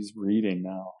talk. She's reading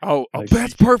now. Oh,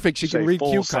 that's perfect. She can read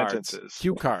cue cards. Sentences.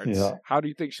 Cue cards. Yeah. How do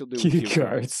you think she'll do cue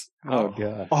cards? Oh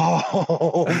god.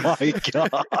 Oh my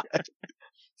god.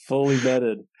 Fully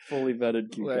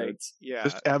vetted cue cards. Yeah.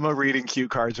 Just Emma reading cue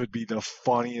cards would be the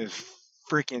funniest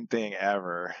freaking thing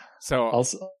ever. So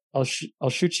I'll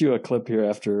shoot you a clip here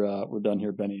after we're done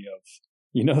here, Benny.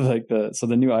 Of like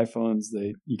the new iPhones,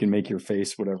 you can make your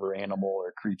face whatever animal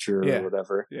or creature or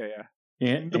whatever. Yeah.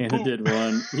 Anna did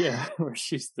one, where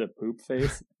she's the poop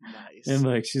face. Nice. And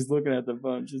like she's looking at the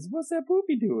phone, she's, what's that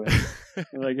poopy doing?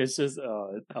 And like it's just,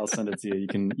 I'll send it to you.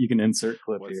 You can insert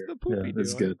clip what's here. The poopy doing?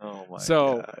 It's good. Oh my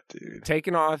god, dude.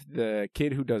 Taking off the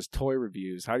kid who does toy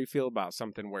reviews, how do you feel about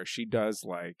something where she does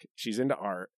like she's into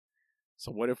art?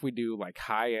 So what if we do like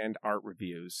high-end art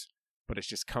reviews, but it's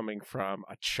just coming from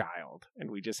a child, and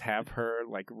we just have her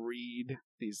like read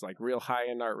these like real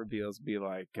high-end art reviews, be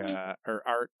like or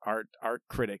art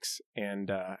critics,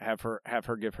 and have her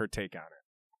give her take on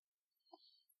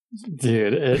it.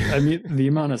 Dude, I mean the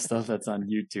amount of stuff that's on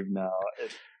YouTube now,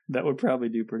 that would probably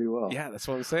do pretty well. Yeah, that's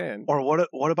what I'm saying. Or what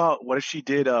if she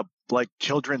did like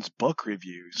children's book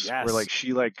reviews, where like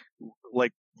she like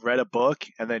read a book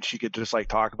and then she could just like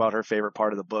talk about her favorite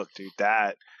part of the book, dude.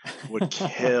 That would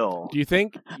kill. Do you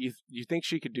think you think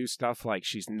she could do stuff like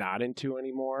she's not into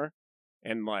anymore,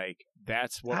 and like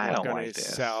that's what we're going to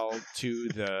sell to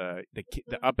the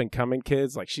up and coming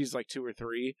kids? Like she's like 2 or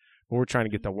 3, but we're trying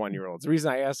to get the 1-year-olds. The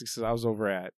reason I asked is because I was over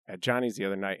at Johnny's the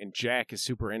other night, and Jack is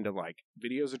super into like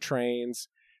videos of trains.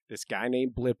 This guy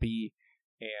named Blippi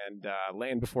and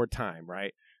Land Before Time,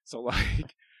 right? So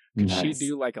like. Could she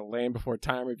do like a Land Before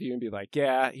Time review and be like,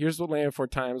 yeah, here's what Land Before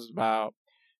Time is about.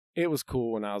 It was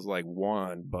cool when I was like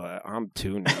 1, but I'm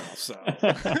 2 now, so.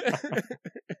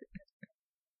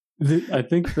 I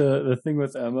think the thing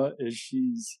with Emma is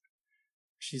she's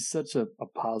such a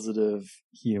positive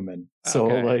human. So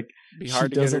like be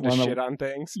hard to get her to shit on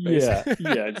things. Basically.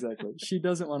 Yeah, exactly. She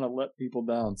doesn't want to let people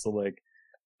down. So like,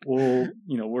 well,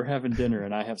 we're having dinner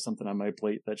and I have something on my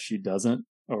plate that she doesn't,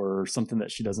 or something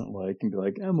that she doesn't like, and be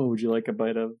like, Emma, would you like a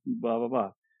bite of blah, blah,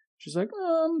 blah? She's like,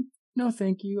 no,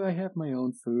 thank you. I have my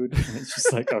own food. And it's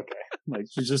just like, okay. Like,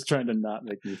 she's just trying to not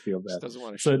make me feel bad. She doesn't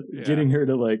want to so getting her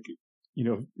to like,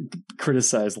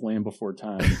 criticize Land Before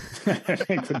Time, I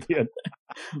think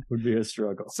would be a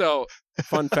struggle. So,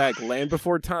 fun fact, Land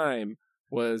Before Time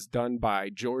was done by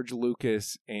George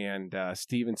Lucas and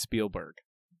Steven Spielberg.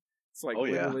 It's like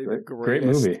literally the great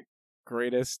movie.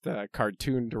 Greatest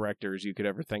cartoon directors you could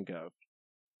ever think of.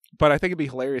 But I think it'd be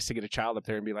hilarious to get a child up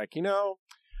there and be like,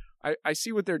 I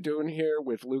see what they're doing here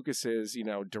with Lucas's,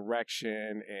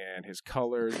 direction and his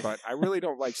colors, but I really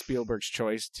don't like Spielberg's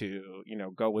choice to,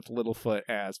 go with Littlefoot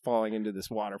as falling into this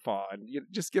waterfall, and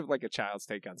just give like a child's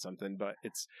take on something, but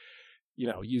it's,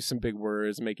 use some big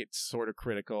words, make it sort of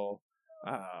critical.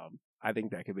 I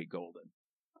think that could be golden.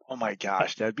 Oh my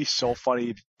gosh, that'd be so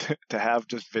funny to have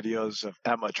just videos of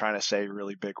Emma trying to say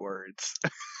really big words.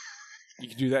 You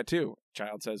could do that too.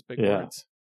 Child says big words.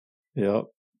 Yep.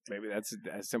 Maybe that's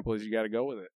as simple as you got to go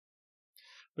with it.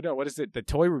 But no, what is it? The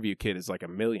toy review kid is like a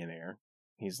millionaire.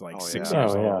 He's like 6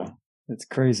 years old. Yeah. It's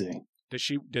crazy.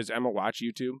 Does Emma watch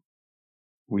YouTube?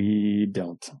 We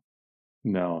don't.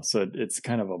 No. So it's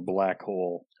kind of a black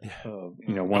hole of,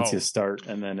 once you start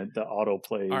and then the auto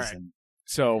plays. All right. And,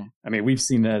 so, I mean, we've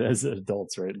seen that as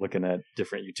adults, right? Looking at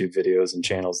different YouTube videos and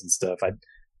channels and stuff.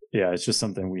 It's just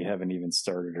something we haven't even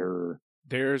started her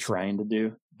trying to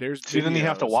do. So then you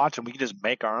have to watch them. We can just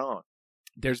make our own.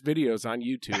 There's videos on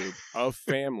YouTube of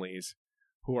families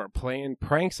who are playing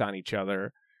pranks on each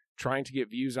other, trying to get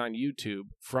views on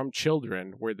YouTube from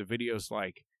children, where the video's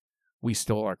like, we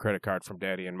stole our credit card from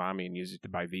daddy and mommy and used it to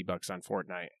buy V-Bucks on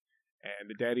Fortnite. And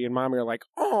the daddy and mommy are like,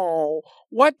 oh,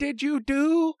 what did you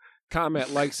do?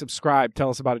 Comment, like, subscribe. Tell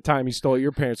us about a time you stole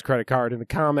your parents' credit card in the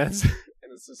comments. And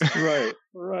it's just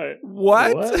right.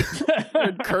 What?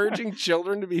 Encouraging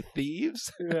children to be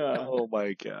thieves? Yeah. Oh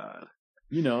my God.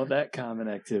 That common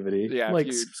activity. Yeah.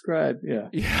 Like, subscribe. Yeah.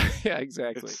 Yeah,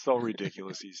 exactly. It's so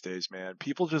ridiculous these days, man.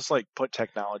 People just like put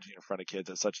technology in front of kids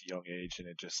at such a young age, and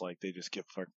it just like they just get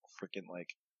freaking like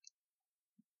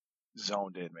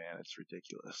zoned in, man. It's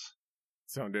ridiculous.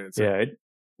 Zoned in. Yeah.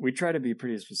 We try to be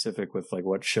pretty specific with like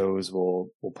what shows we'll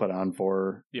put on for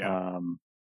her. Yeah.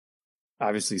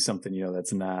 Obviously something,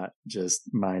 that's not just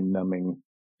mind numbing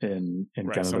and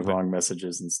kind of the wrong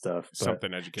messages and stuff. But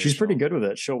something educational. She's pretty good with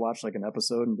it. She'll watch like an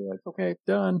episode and be like, okay,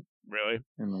 done. Really?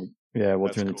 And like, we'll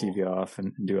turn the TV off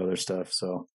and do other stuff.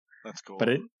 So that's cool. But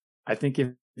I think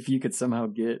if you could somehow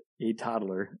get a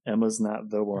toddler, Emma's not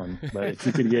the one, but if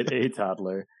you could get a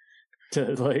toddler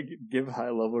to like give high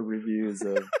level reviews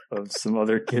of some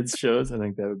other kids shows, I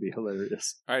think that would be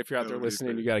hilarious. All right, if you're out there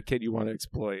listening, you got a kid you want to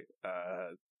exploit,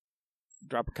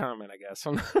 drop a comment, I guess.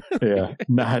 Yeah,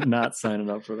 not signing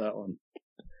up for that one.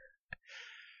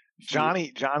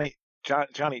 Johnny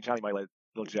might let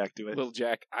Little Jack do it. Little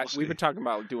Jack, we've been talking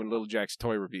about doing Little Jack's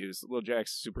toy reviews. Little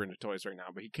Jack's super into toys right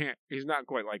now, but he's not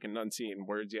quite like enunciating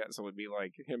words yet, so it'd be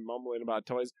like him mumbling about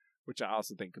toys, which I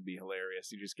also think could be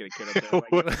hilarious. You just get a kid up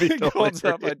there, like, holds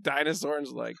up a dinosaur and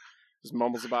like just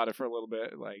mumbles about it for a little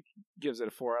bit, like gives it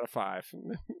a 4 out of 5,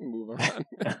 and move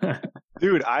on.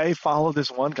 Dude, I follow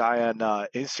this one guy on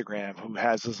Instagram who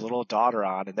has his little daughter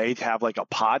on, and they have like a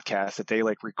podcast that they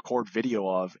like record video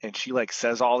of, and she like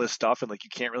says all this stuff and like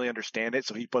you can't really understand it,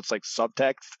 so he puts like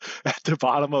subtext at the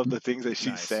bottom of the things that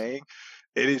she's saying.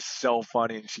 It is so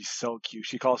funny, and she's so cute.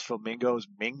 She calls flamingos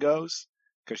mingos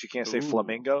because she can't say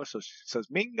flamingo, so she says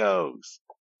mingos.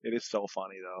 It is so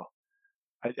funny though.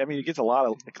 I mean, it gets a lot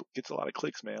of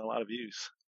clicks, man, a lot of views.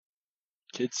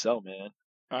 Kids sell, man.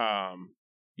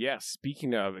 Yeah,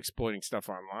 speaking of exploiting stuff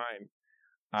online,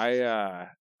 I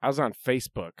was on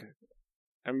Facebook.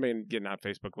 I haven't been getting on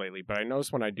Facebook lately, but I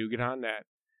notice when I do get on that,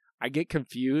 I get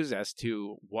confused as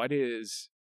to what is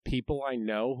people I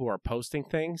know who are posting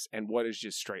things and what is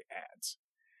just straight ads.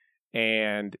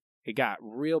 And it got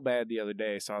real bad the other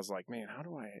day, so I was like, man, how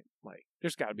do I, like,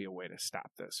 there's got to be a way to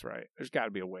stop this, right? There's got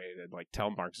to be a way to, like, tell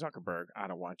Mark Zuckerberg, I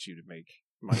don't want you to make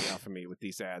money off of me with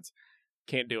these ads.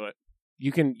 Can't do it.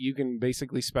 You can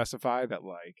basically specify that,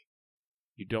 like,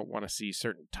 you don't want to see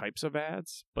certain types of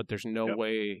ads, but there's no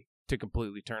way to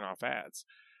completely turn off ads,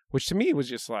 which to me was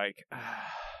just like,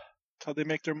 that's how they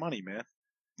make their money, man.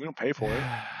 We don't pay for it.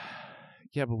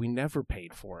 Yeah, but we never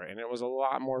paid for it, and it was a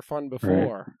lot more fun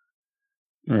before.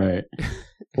 Right.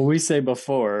 Well, we say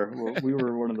before, we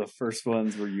were one of the first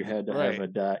ones where you had to have a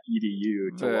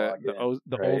 .edu to log in.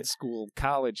 The old school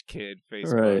college kid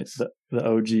Facebook. Right, the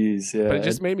OGs, yeah. But it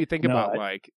just made me think about,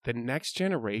 like, the next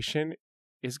generation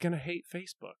is going to hate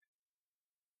Facebook.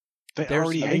 They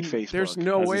already hate Facebook. There's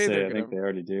no way they're going to. I think they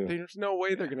already do. There's no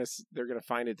way they're going to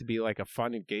find it to be, like, a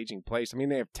fun, engaging place. I mean,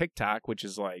 they have TikTok, which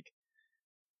is like,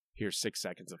 here's 6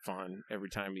 seconds of fun every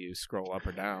time you scroll up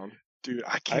or down. Dude,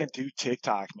 I can't do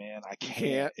TikTok, man. I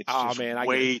can't. It's just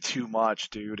way too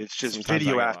much, dude. It's just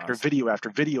video after video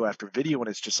after video after video, and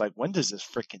it's just like, when does this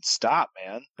freaking stop,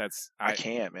 man? I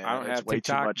can't, man. I don't have way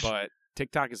TikTok, too much. but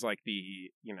TikTok is like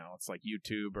it's like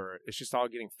YouTube, or it's just all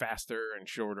getting faster and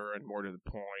shorter and more to the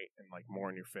point and, like, more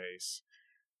in your face.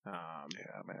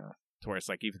 Yeah, man. To where it's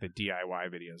like, even the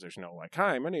DIY videos, there's no, like,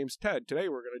 hi, my name's Ted. Today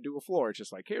we're going to do a floor. It's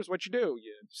just like, here's what you do.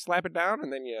 You slap it down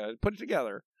and then you put it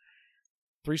together.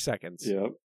 3 seconds. Yep.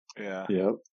 Yeah.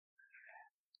 Yep.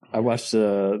 I watched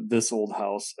This Old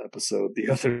House episode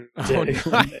the other day.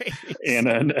 Oh, nice.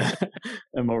 And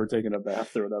Emma were taking a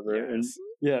bath or whatever. Yes. And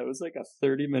yeah, it was like a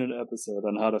 30-minute episode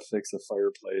on how to fix a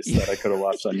fireplace that I could have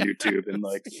watched on YouTube in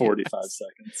like 45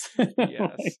 seconds.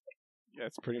 Yes.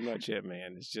 That's pretty much it,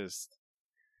 man. It's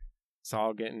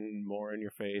all getting more in your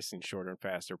face and shorter and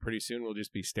faster. Pretty soon we'll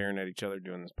just be staring at each other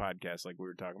doing this podcast like we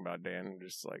were talking about, Dan, and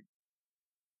just like,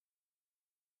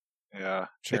 yeah,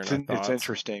 it's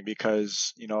interesting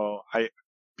because,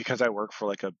 because I work for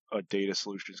like a data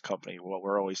solutions company. What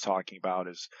we're always talking about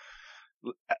is,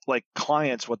 like,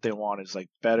 clients, what they want is like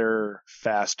better,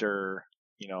 faster,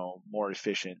 more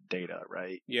efficient data,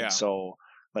 right? Yeah. And so,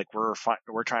 like, we're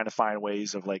trying to find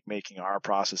ways of, like, making our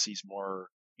processes more,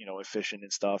 efficient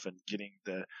and stuff, and getting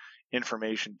the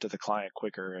information to the client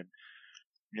quicker. And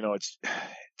it's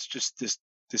just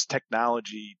this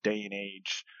technology day and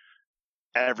age.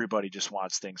 Everybody just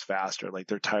wants things faster. Like,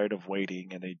 they're tired of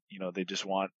waiting, and they just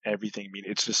want everything. I mean,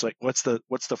 it's just like, what's the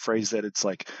phrase that it's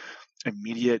like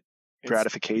immediate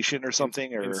gratification or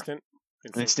something, or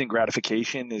instant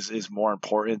gratification is more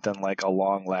important than, like, a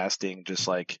long lasting, just,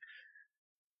 like,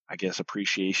 I guess,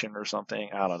 appreciation or something.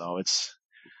 I don't know.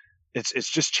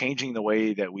 It's just changing the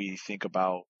way that we think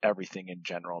about everything in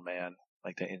general, man.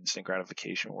 Like, the instant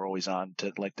gratification. We're always on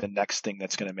to, like, the next thing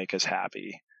that's going to make us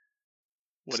happy.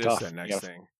 What is that next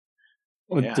thing?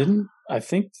 Well, I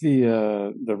think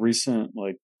the recent,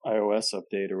 like, iOS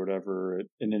update or whatever, it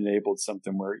enabled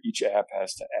something where each app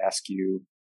has to ask you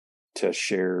to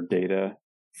share data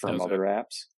from other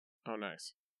apps. Oh,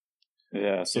 nice.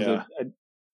 Yeah. So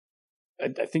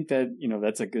I think that,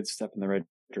 that's a good step in the right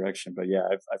direction. But yeah,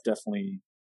 I've definitely,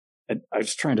 I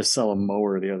was trying to sell a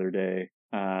mower the other day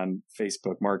on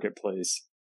Facebook Marketplace,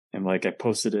 and, like, I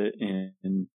posted it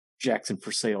in Jackson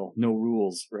for sale, no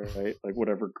rules, right? Like,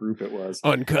 whatever group it was.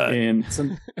 Uncut. And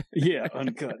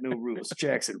uncut, no rules.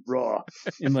 Jackson raw.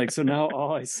 And, like, so now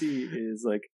all I see is,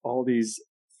 like, all these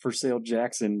for sale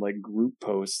Jackson, like, group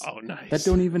posts. Oh, nice. That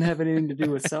don't even have anything to do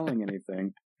with selling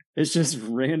anything. It's just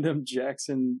random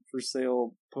Jackson for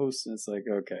sale posts. And it's like,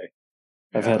 okay,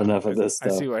 I've had enough of this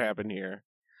stuff. I see what happened here.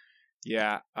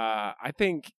 Yeah. I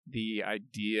think the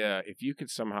idea, if you could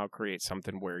somehow create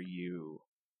something where you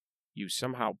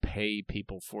somehow pay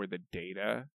people for the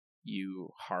data you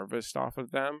harvest off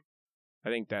of them, I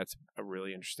think that's a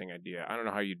really interesting idea. I don't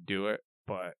know how you do it,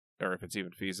 or if it's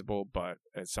even feasible, but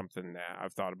it's something that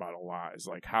I've thought about a lot, is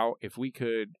like, how, if we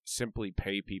could simply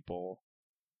pay people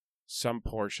some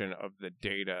portion of the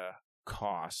data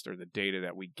cost or the data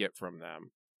that we get from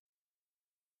them,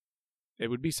 it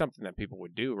would be something that people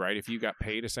would do, right? If you got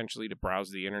paid essentially to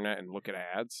browse the internet and look at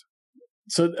ads.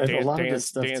 So a lot of this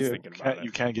stuff too,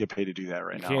 you can't get paid to do that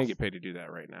right now. You can't get paid to do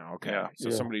that right now. Okay. Yeah. So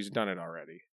somebody's done it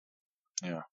already.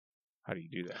 Yeah. How do you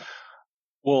do that?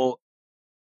 Well,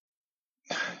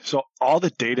 so all the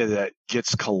data that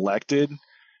gets collected,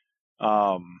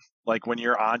 like when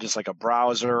you're on just like a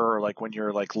browser, or like when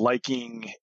you're like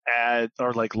liking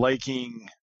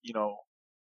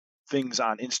things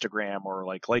on Instagram, or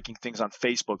like liking things on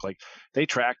Facebook, like they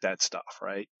track that stuff,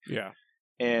 right? Yeah.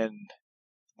 And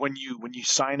when you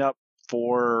sign up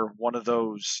for one of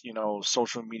those,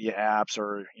 social media apps,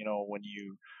 or, when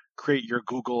you create your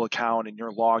Google account and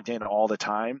you're logged in all the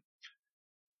time,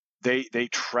 they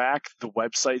track the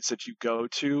websites that you go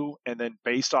to, and then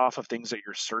based off of things that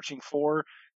you're searching for,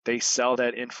 they sell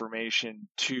that information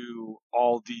to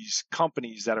all these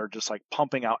companies that are just like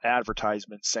pumping out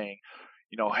advertisements saying,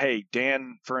 hey,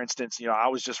 Dan, for instance, I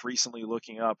was just recently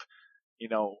looking up,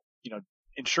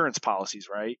 insurance policies,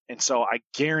 right? And so I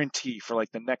guarantee for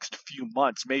like the next few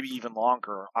months, maybe even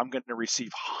longer, I'm going to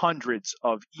receive hundreds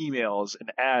of emails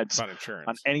and ads about insurance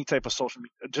on any type of social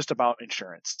media, just about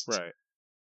insurance. Right.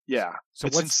 Yeah. So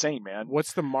it's insane, man.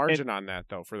 What's the margin on that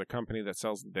though for the company that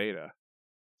sells the data?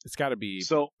 It's got to be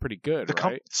pretty good,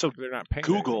 right? So they're not paying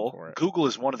for it. Google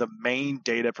is one of the main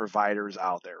data providers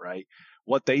out there, right?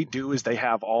 What they do is they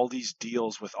have all these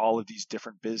deals with all of these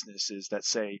different businesses that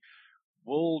say,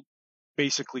 we'll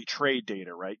basically trade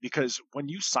data, right? Because when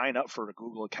you sign up for a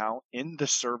Google account, in the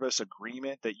service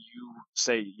agreement that you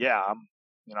say, yeah,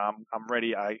 I'm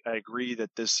ready. I agree that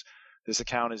this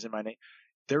account is in my name.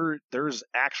 There's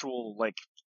actual like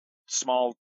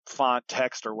small font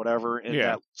text or whatever in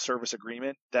that service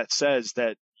agreement that says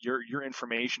that your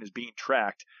information is being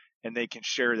tracked, and they can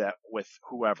share that with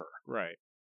whoever. Right.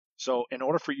 So in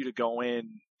order for you to go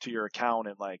in to your account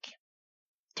and like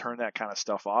turn that kind of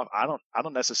stuff off, I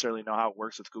don't necessarily know how it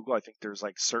works with Google. I think there's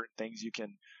like certain things you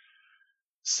can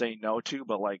say no to,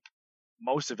 but like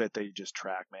most of it they just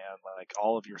track, man. Like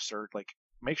all of your search, like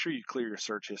make sure you clear your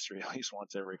search history at least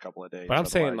once every couple of days. But I'm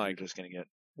saying like you're just gonna get.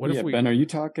 Ben, are you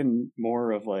talking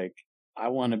more of like, I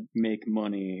want to make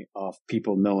money off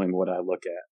people knowing what I look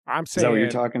at? I'm saying, is that what you're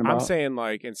talking about? I'm saying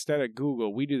like instead of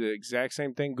Google, we do the exact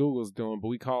same thing Google's doing, but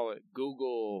we call it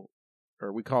Google,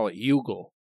 or we call it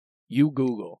YouGoogle.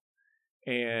 YouGoogle.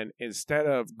 And instead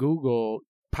of Google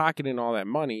pocketing all that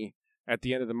money, at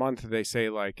the end of the month they say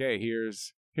like, hey,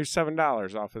 here's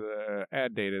 $7 off of the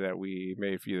ad data that we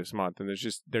made for you this month, and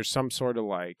there's some sort of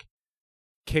like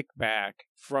kickback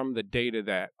from the data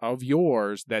that of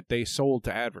yours that they sold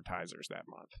to advertisers that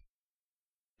month.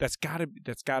 That's gotta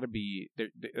be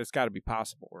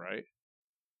possible, right?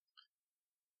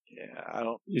 Yeah, I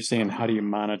don't. You're saying, how do you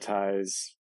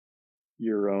monetize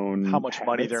your own? How much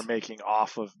money they're making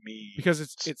off of me? Because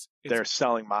it's they're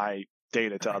selling my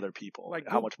data to other people. Like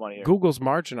how much money? Google's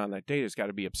margin on that data has got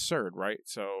to be absurd, right?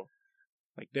 So,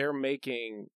 like they're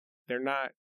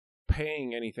not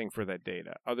paying anything for that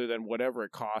data other than whatever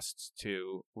it costs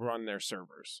to run their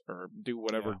servers or do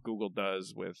whatever Google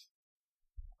does with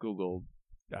Google.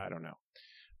 I don't know.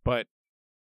 But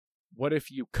what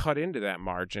if you cut into that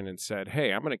margin and said,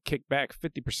 hey, I'm going to kick back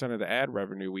 50% of the ad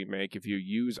revenue we make if you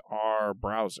use our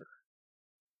browser?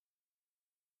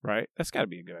 Right? That's got to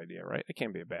be a good idea, right? It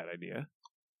can't be a bad idea.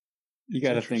 You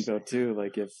got to think though too,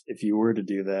 like if you were to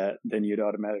do that, then you'd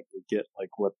automatically get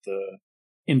like what the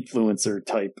influencer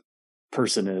type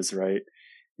person is, right?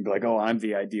 You'd be like, oh, I'm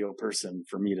the ideal person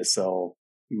for me to sell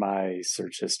my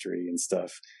search history and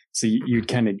stuff. So you'd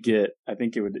kind of get, I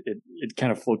think it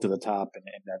kind of float to the top, and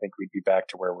I think we'd be back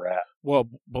to where we're at. Well,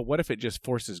 but what if it just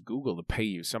forces Google to pay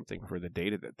you something for the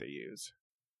data that they use?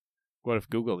 What if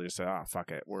Google just said, oh,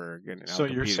 fuck it, we're getting out. So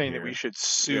you're saying that we should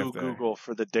sue Google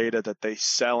for the data that they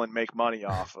sell and make money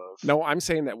off of? No, I'm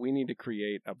saying that we need to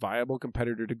create a viable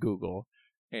competitor to Google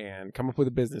and come up with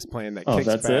a business plan that kicks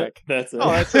back. That's it.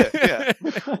 Oh, that's it. Yeah.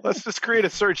 Let's just create a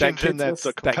search engine that's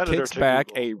a competitor that kicks to back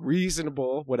Google. A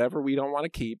reasonable, whatever we don't want to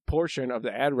keep, portion of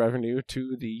the ad revenue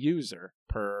to the user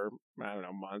per, I don't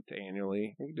know, month,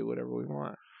 annually. We can do whatever we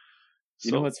want.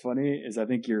 You know what's funny is I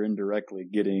think you're indirectly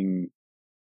getting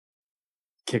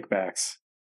kickbacks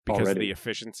because already. Of the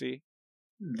efficiency,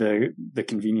 the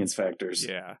convenience factors.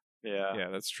 Yeah,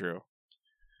 that's true.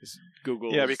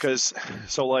 Google. Yeah, because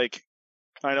so like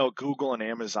I know Google and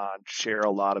Amazon share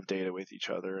a lot of data with each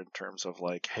other in terms of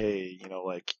like, hey,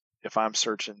 like if I'm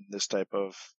searching this type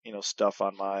of stuff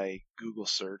on my Google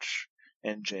search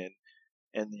engine,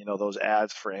 and those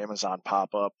ads for Amazon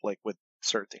pop up like with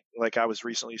certain things. Like I was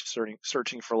recently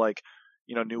searching for like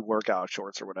new workout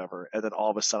shorts or whatever, and then all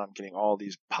of a sudden I'm getting all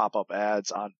these pop-up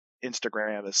ads on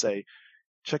Instagram that say,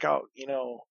 check out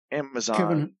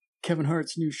Amazon Kevin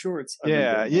Hart's new shorts.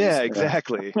 Yeah,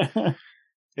 exactly.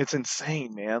 It's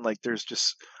insane, man. Like there's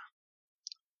just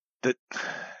the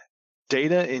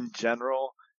data in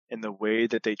general and the way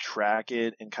that they track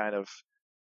it and kind of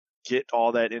get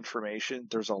all that information.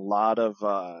 There's a lot of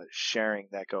sharing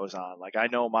that goes on. Like I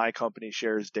know my company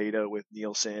shares data with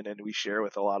Nielsen, and we share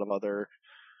with a lot of other,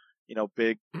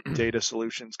 big data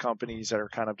solutions companies that are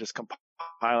kind of just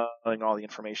compiling all the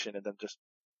information and then just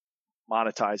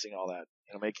monetizing all that,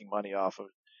 making money off of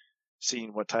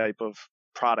seeing what type of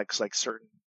products like certain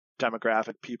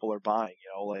demographic people are buying.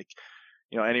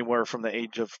 Anywhere from the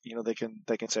age of, they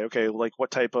can say, okay, like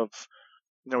what type of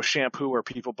shampoo are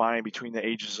people buying between the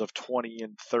ages of 20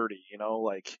 and 30?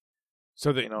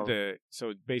 So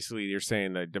so basically you're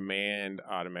saying the demand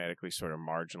automatically sort of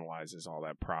marginalizes all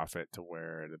that profit to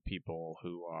where the people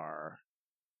who are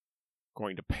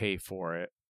going to pay for it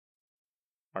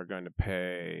are going to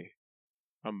pay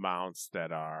amounts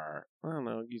that are, I don't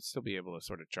know, you'd still be able to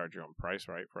sort of charge your own price,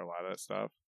 right, for a lot of that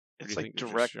stuff. It's like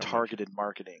direct targeted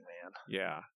marketing, man.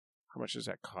 Yeah. How much does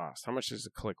that cost? How much is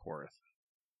a click worth?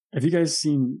 Have you guys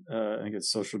seen, I think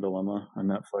it's Social Dilemma on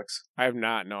Netflix? I have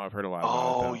not. No, I've heard a lot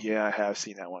about it. Oh, yeah, I have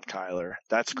seen that one, Kyler.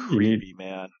 That's creepy,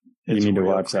 man. You need to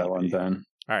watch that one, Ben.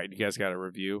 All right, you guys got a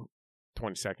review?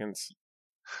 20 seconds.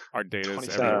 Our data's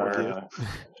everywhere.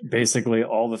 Basically,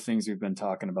 all the things we've been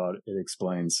talking about, it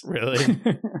explains. Really?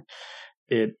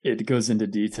 It goes into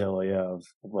detail, of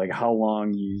like how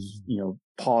long you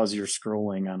pause your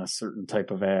scrolling on a certain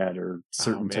type of ad or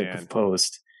certain type of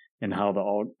post, and how the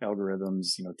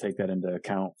algorithms take that into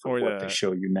account for what they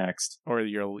show you next. Or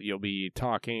you'll be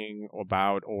talking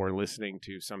about or listening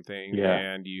to something,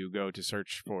 and you go to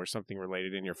search for something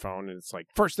related in your phone, and it's like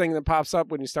first thing that pops up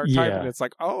when you start typing. It's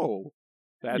like, oh,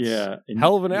 that's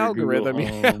hell of an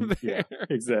algorithm. Yeah,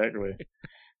 exactly.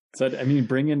 So, I mean,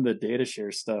 bringing the data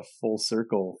share stuff full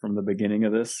circle from the beginning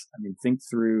of this, I mean, think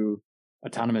through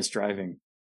autonomous driving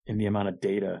and the amount of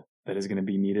data that is going to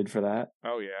be needed for that.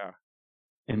 Oh, yeah.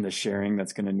 And the sharing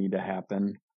that's going to need to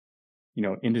happen,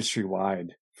 industry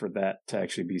wide for that to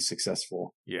actually be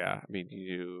successful. Yeah. I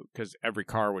mean, because every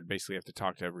car would basically have to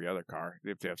talk to every other car.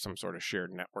 They have to have some sort of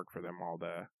shared network for them all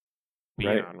to be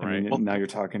on, right? I mean, now you're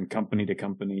talking company to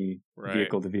company,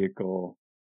 vehicle to vehicle.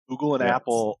 Google and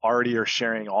Apple already are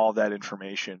sharing all that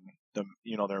information,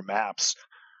 their maps,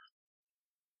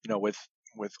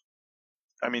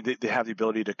 I mean, they have the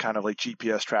ability to kind of like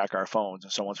GPS track our phones.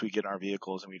 And so once we get in our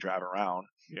vehicles and we drive around,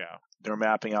 they're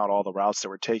mapping out all the routes that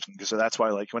we're taking. So that's why,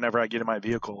 like, whenever I get in my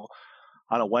vehicle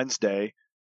on a Wednesday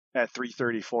at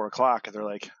 3:30, 4 o'clock, and they're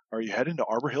like, are you heading to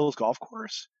Arbor Hills Golf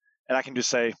Course? And I can just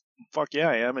say, fuck yeah,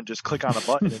 I am. And just click on a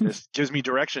button and it gives me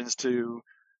directions to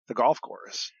the golf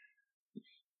course.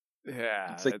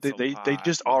 Yeah, it's like they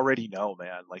just already know,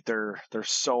 man. Like they're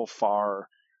so far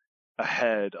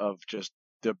ahead of just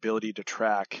the ability to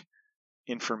track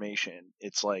information.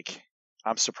 It's like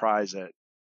I'm surprised that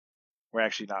we're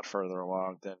actually not further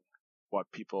along than what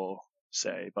people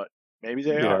say, but maybe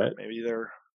they are. Maybe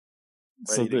they're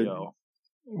ready to go.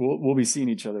 We'll be seeing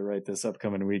each other this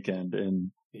upcoming weekend,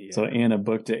 and so Anna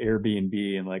booked an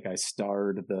Airbnb, and like I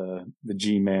starred the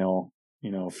Gmail,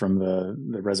 from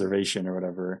the reservation or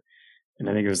whatever. And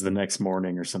I think it was the next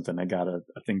morning or something, I got a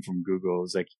thing from Google. It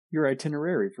was like, your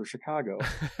itinerary for Chicago.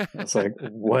 I was like,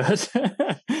 what?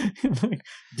 Like,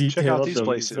 check out these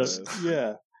places.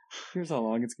 Here's how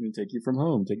long it's going to take you from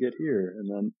home to get here.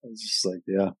 And then I was just like,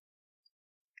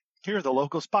 here are the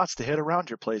local spots to hit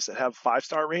around your place that have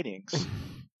 5-star ratings.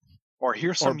 Or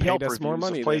here's some Yelp reviews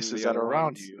of places that are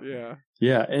around you. Yeah.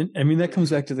 Yeah. And I mean, that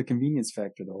comes back to the convenience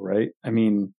factor though, right? I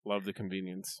mean, love the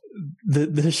convenience.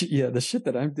 The shit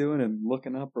that I'm doing and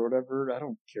looking up or whatever, I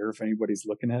don't care if anybody's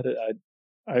looking at it.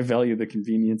 I value the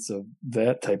convenience of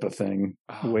that type of thing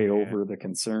over the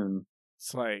concern.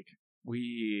 It's like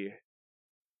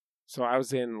so I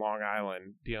was in Long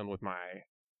Island dealing with my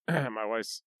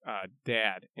wife's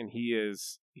dad, and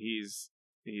he's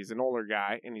an older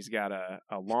guy, and he's got a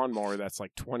lawnmower that's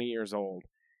like 20 years old.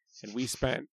 And we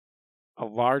spent a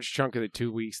large chunk of the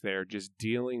 2 weeks there just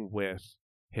dealing with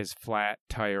his flat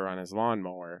tire on his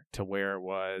lawnmower to where it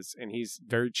was, and he's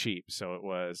very cheap. So it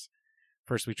was,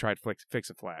 first we tried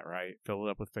Fix-A-Flat, right? Filled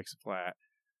it up with Fix-A-Flat.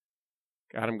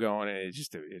 Got him going, and it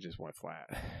just went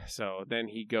flat. So then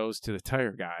he goes to the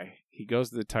tire guy. He goes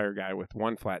to the tire guy with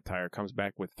one flat tire, comes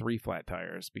back with 3 flat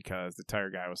tires because the tire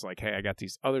guy was like, hey, I got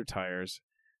these other tires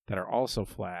that are also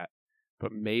flat,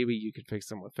 but maybe you could fix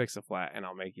them with Fix-A-Flat and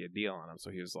I'll make you a deal on them.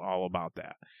 So he was all about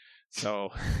that. So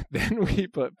then we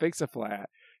put Fix-A-Flat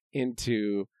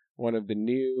into one of the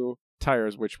new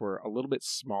tires, which were a little bit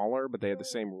smaller, but they had the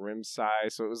same rim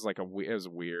size. So it was it was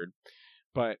weird.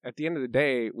 But at the end of the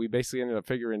day, we basically ended up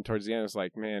figuring towards the end, it's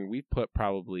like, man, we put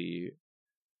probably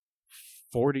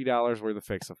 $40 worth of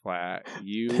Fix-A-Flat.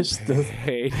 You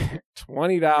paid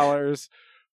 $20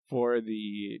 for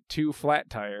the 2 flat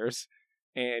tires,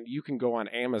 and you can go on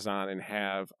Amazon and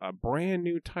have a brand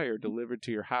new tire delivered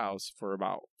to your house for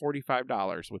about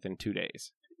 $45 within 2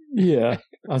 days. Yeah,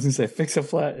 I was going to say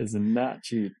Fix-A-Flat is not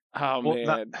cheap. Oh,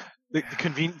 man. The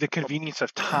convenience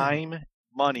of time,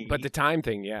 money. But the time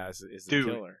thing, is the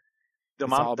killer. The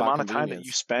amount of time that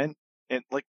you spent And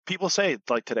like people say,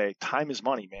 like today, time is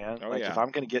money, man. Oh, like yeah. if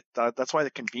I'm going to get that's why the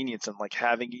convenience and like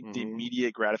having the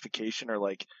immediate gratification or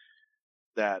like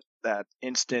that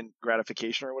instant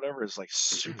gratification or whatever is like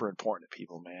super important to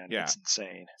people, man. Yeah. It's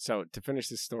insane. So to finish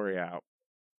this story out,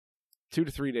 2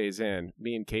 to 3 days in,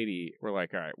 me and Katie were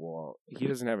like, all right, well, he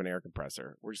doesn't have an air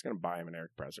compressor. We're just going to buy him an air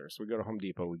compressor. So we go to Home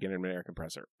Depot, we get him an air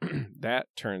compressor. That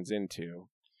turns into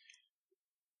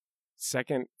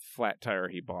second flat tire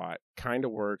he bought. Kind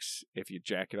of works if you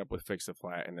jack it up with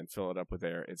Fix-A-Flat and then fill it up with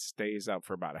air. It stays up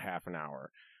for about a half an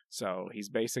hour. So he's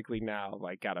basically now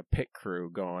like got a pit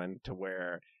crew going to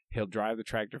where he'll drive the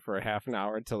tractor for a half an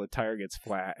hour until the tire gets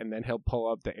flat, and then he'll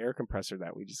pull up the air compressor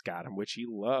that we just got him, which he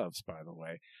loves, by the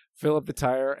way, fill up the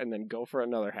tire, and then go for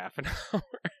another half an hour.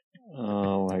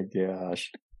 Oh, my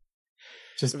gosh.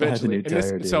 Just buy the new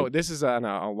tire, dude. So this is on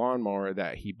a lawnmower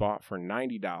that he bought for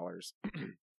 $90.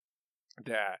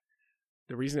 That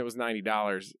the reason it was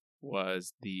 $90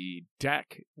 was the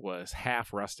deck was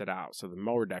half rusted out, so the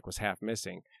mower deck was half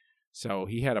missing. So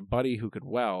he had a buddy who could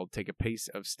weld, take a piece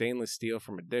of stainless steel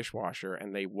from a dishwasher,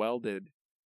 and they welded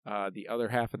the other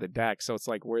half of the deck. So it's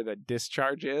like where the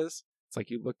discharge is. It's like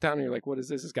you look down and you're like, what is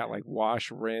this? It's got like wash,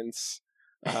 rinse,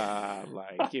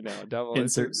 like, you know, double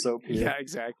insert soap here. Yeah,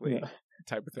 exactly. Yeah.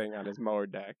 Type of thing on his mower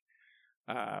deck.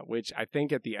 Which I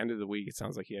think at the end of the week, it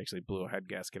sounds like he actually blew a head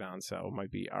gasket on, so it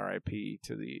might be RIP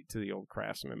to the old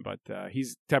Craftsman. But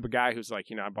he's the type of guy who's like,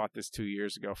 you know, I bought this 2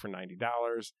 years ago for $90.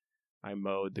 I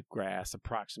mowed the grass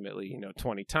approximately,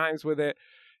 20 times with it.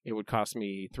 It would cost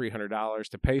me $300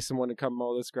 to pay someone to come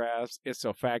mow this grass.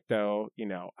 Ipso facto,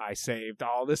 I saved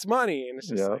all this money. And it's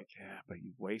just like, yeah, but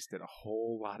you wasted a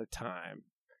whole lot of time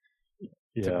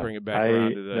to bring it back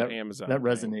around to the Amazon. That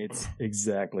resonates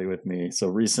exactly with me. So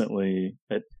recently,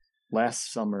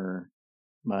 last summer,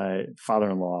 my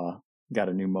father-in-law got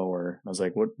a new mower. I was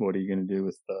like, what are you going to do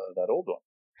with that old one?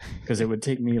 Because it would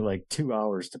take me like 2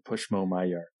 hours to push mow my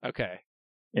yard. Okay.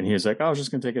 And he was like, I was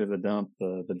just going to take it to the dump.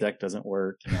 The deck doesn't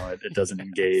work. It doesn't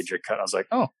engage or cut. I was like,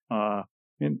 I'll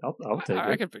take it.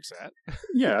 I can fix that.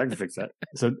 Yeah, I can fix that.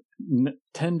 So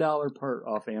 $10 part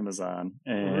off Amazon.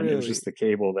 And It was just the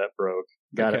cable that broke.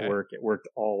 Got it work. It worked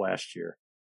all last year.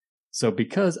 So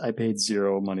because I paid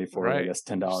zero money for it, I guess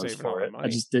 $10 for it, I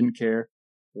just didn't care.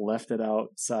 Left it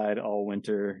outside all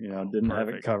winter, didn't have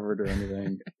it covered or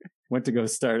anything. Went to go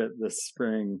start it this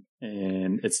spring,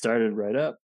 and it started right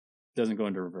up. Doesn't go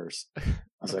into reverse. I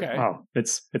was like, oh,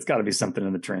 it's got to be something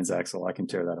in the transaxle. I can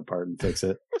tear that apart and fix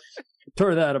it.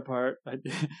 Tore that apart.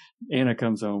 Anna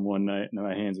comes home one night, and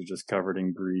my hands are just covered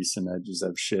in grease, and I just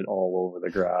have shit all over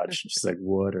the garage. She's like,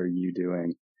 what are you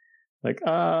doing? Like,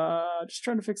 just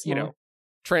trying to fix the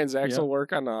transaxle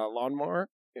work on a lawnmower.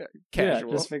 Yeah, casual.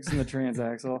 Yeah, just fixing the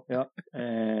transaxle. Yep.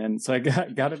 And so I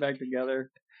got it back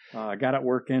together. Got it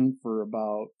working for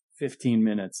about 15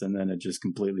 minutes, and then it just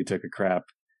completely took a crap.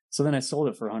 So then I sold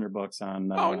it for $100 on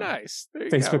nice. There you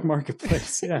Facebook go.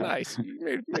 Marketplace. Yeah, nice. You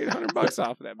made $100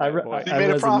 off of that. You made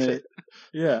a profit.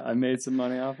 Yeah, I made some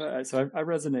money off it. So I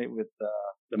resonate with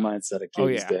the mindset of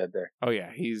Katie's dad there. Oh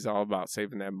yeah, he's all about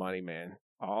saving that money, man.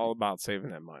 All about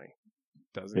saving that money.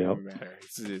 Doesn't even matter.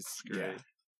 It's great.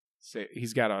 So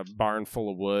he's got a barn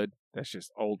full of wood. That's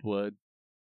just old wood.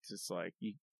 It's just like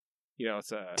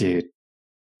it's a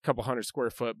couple 100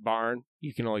 square foot barn.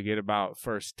 You can only get about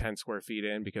first 10 square feet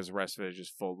in because the rest of it is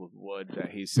just full of wood that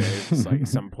he saved. It's like at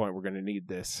some point we're going to need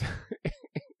this.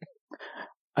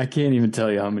 I can't even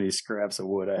tell you how many scraps of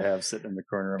wood I have sitting in the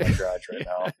corner of my garage right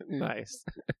now. Nice.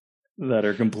 That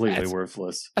are completely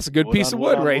worthless. That's a good piece of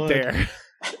wood right there.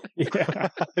 Yeah,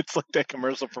 it's like that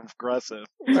commercial from Progressive.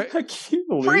 Right? I can't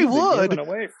believe free wood.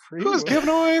 Who's giving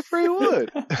away free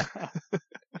wood?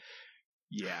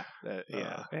 Yeah,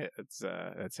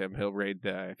 that's him. He'll raid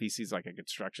if he sees like a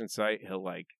construction site, he'll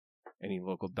like any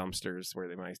local dumpsters where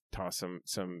they might toss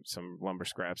some lumber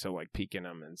scraps. He'll like peek in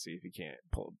them and see if he can't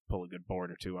pull a good board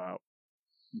or two out.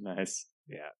 Nice.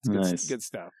 Yeah, it's good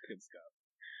stuff. Good stuff.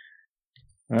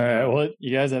 All right, well,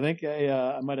 you guys, I think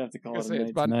I might have to call it a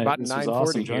night tonight. About 9:40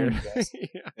 awesome here.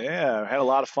 Yeah, had a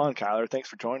lot of fun, Kyler. Thanks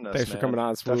for joining us. Thanks for coming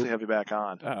on. Definitely have you back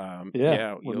on.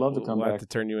 We'd love to come back. We'll have to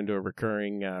turn you into a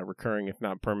recurring, if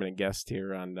not permanent guest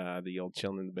here on the old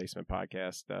Chillin' in the Basement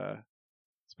podcast.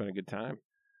 It's been a good time.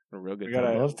 A real good time.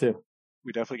 I'd love to.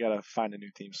 We definitely got to find a new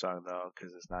theme song though,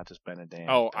 because it's not just Ben and Dan.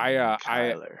 Oh,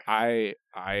 I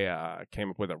came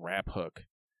up with a rap hook.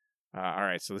 All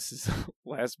right, so this is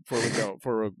last before we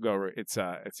go. It's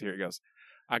here it goes.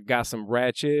 I got some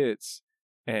ratchets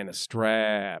and a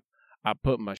strap. I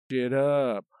put my shit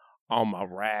up on my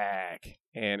rack.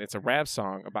 And it's a rap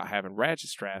song about having ratchet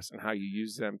straps and how you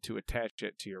use them to attach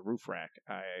it to your roof rack.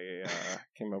 I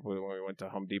came up with it when we went to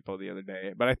Home Depot the other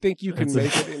day. But I think you can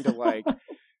make it into like,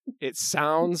 it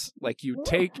sounds like you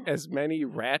take as many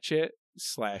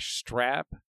ratchet/strap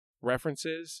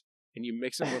references and you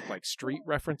mix them with like street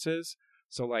references.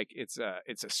 So like it's a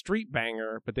street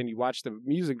banger, but then you watch the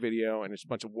music video and it's a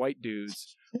bunch of white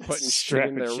dudes putting shit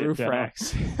in their roof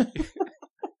racks.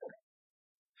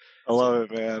 I love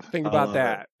it, man. Think about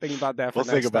that. Think about that. We'll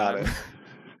think about it.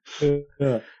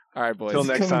 All right, boys. Till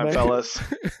next time, fellas.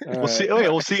 We'll see. Okay,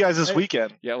 we'll see you guys this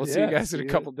weekend. Yeah, we'll see you guys in a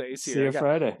couple days here. See you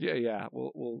Friday. Yeah.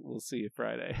 We'll see you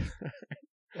Friday.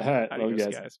 All right, love you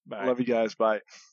guys. Bye. Love you guys. Bye.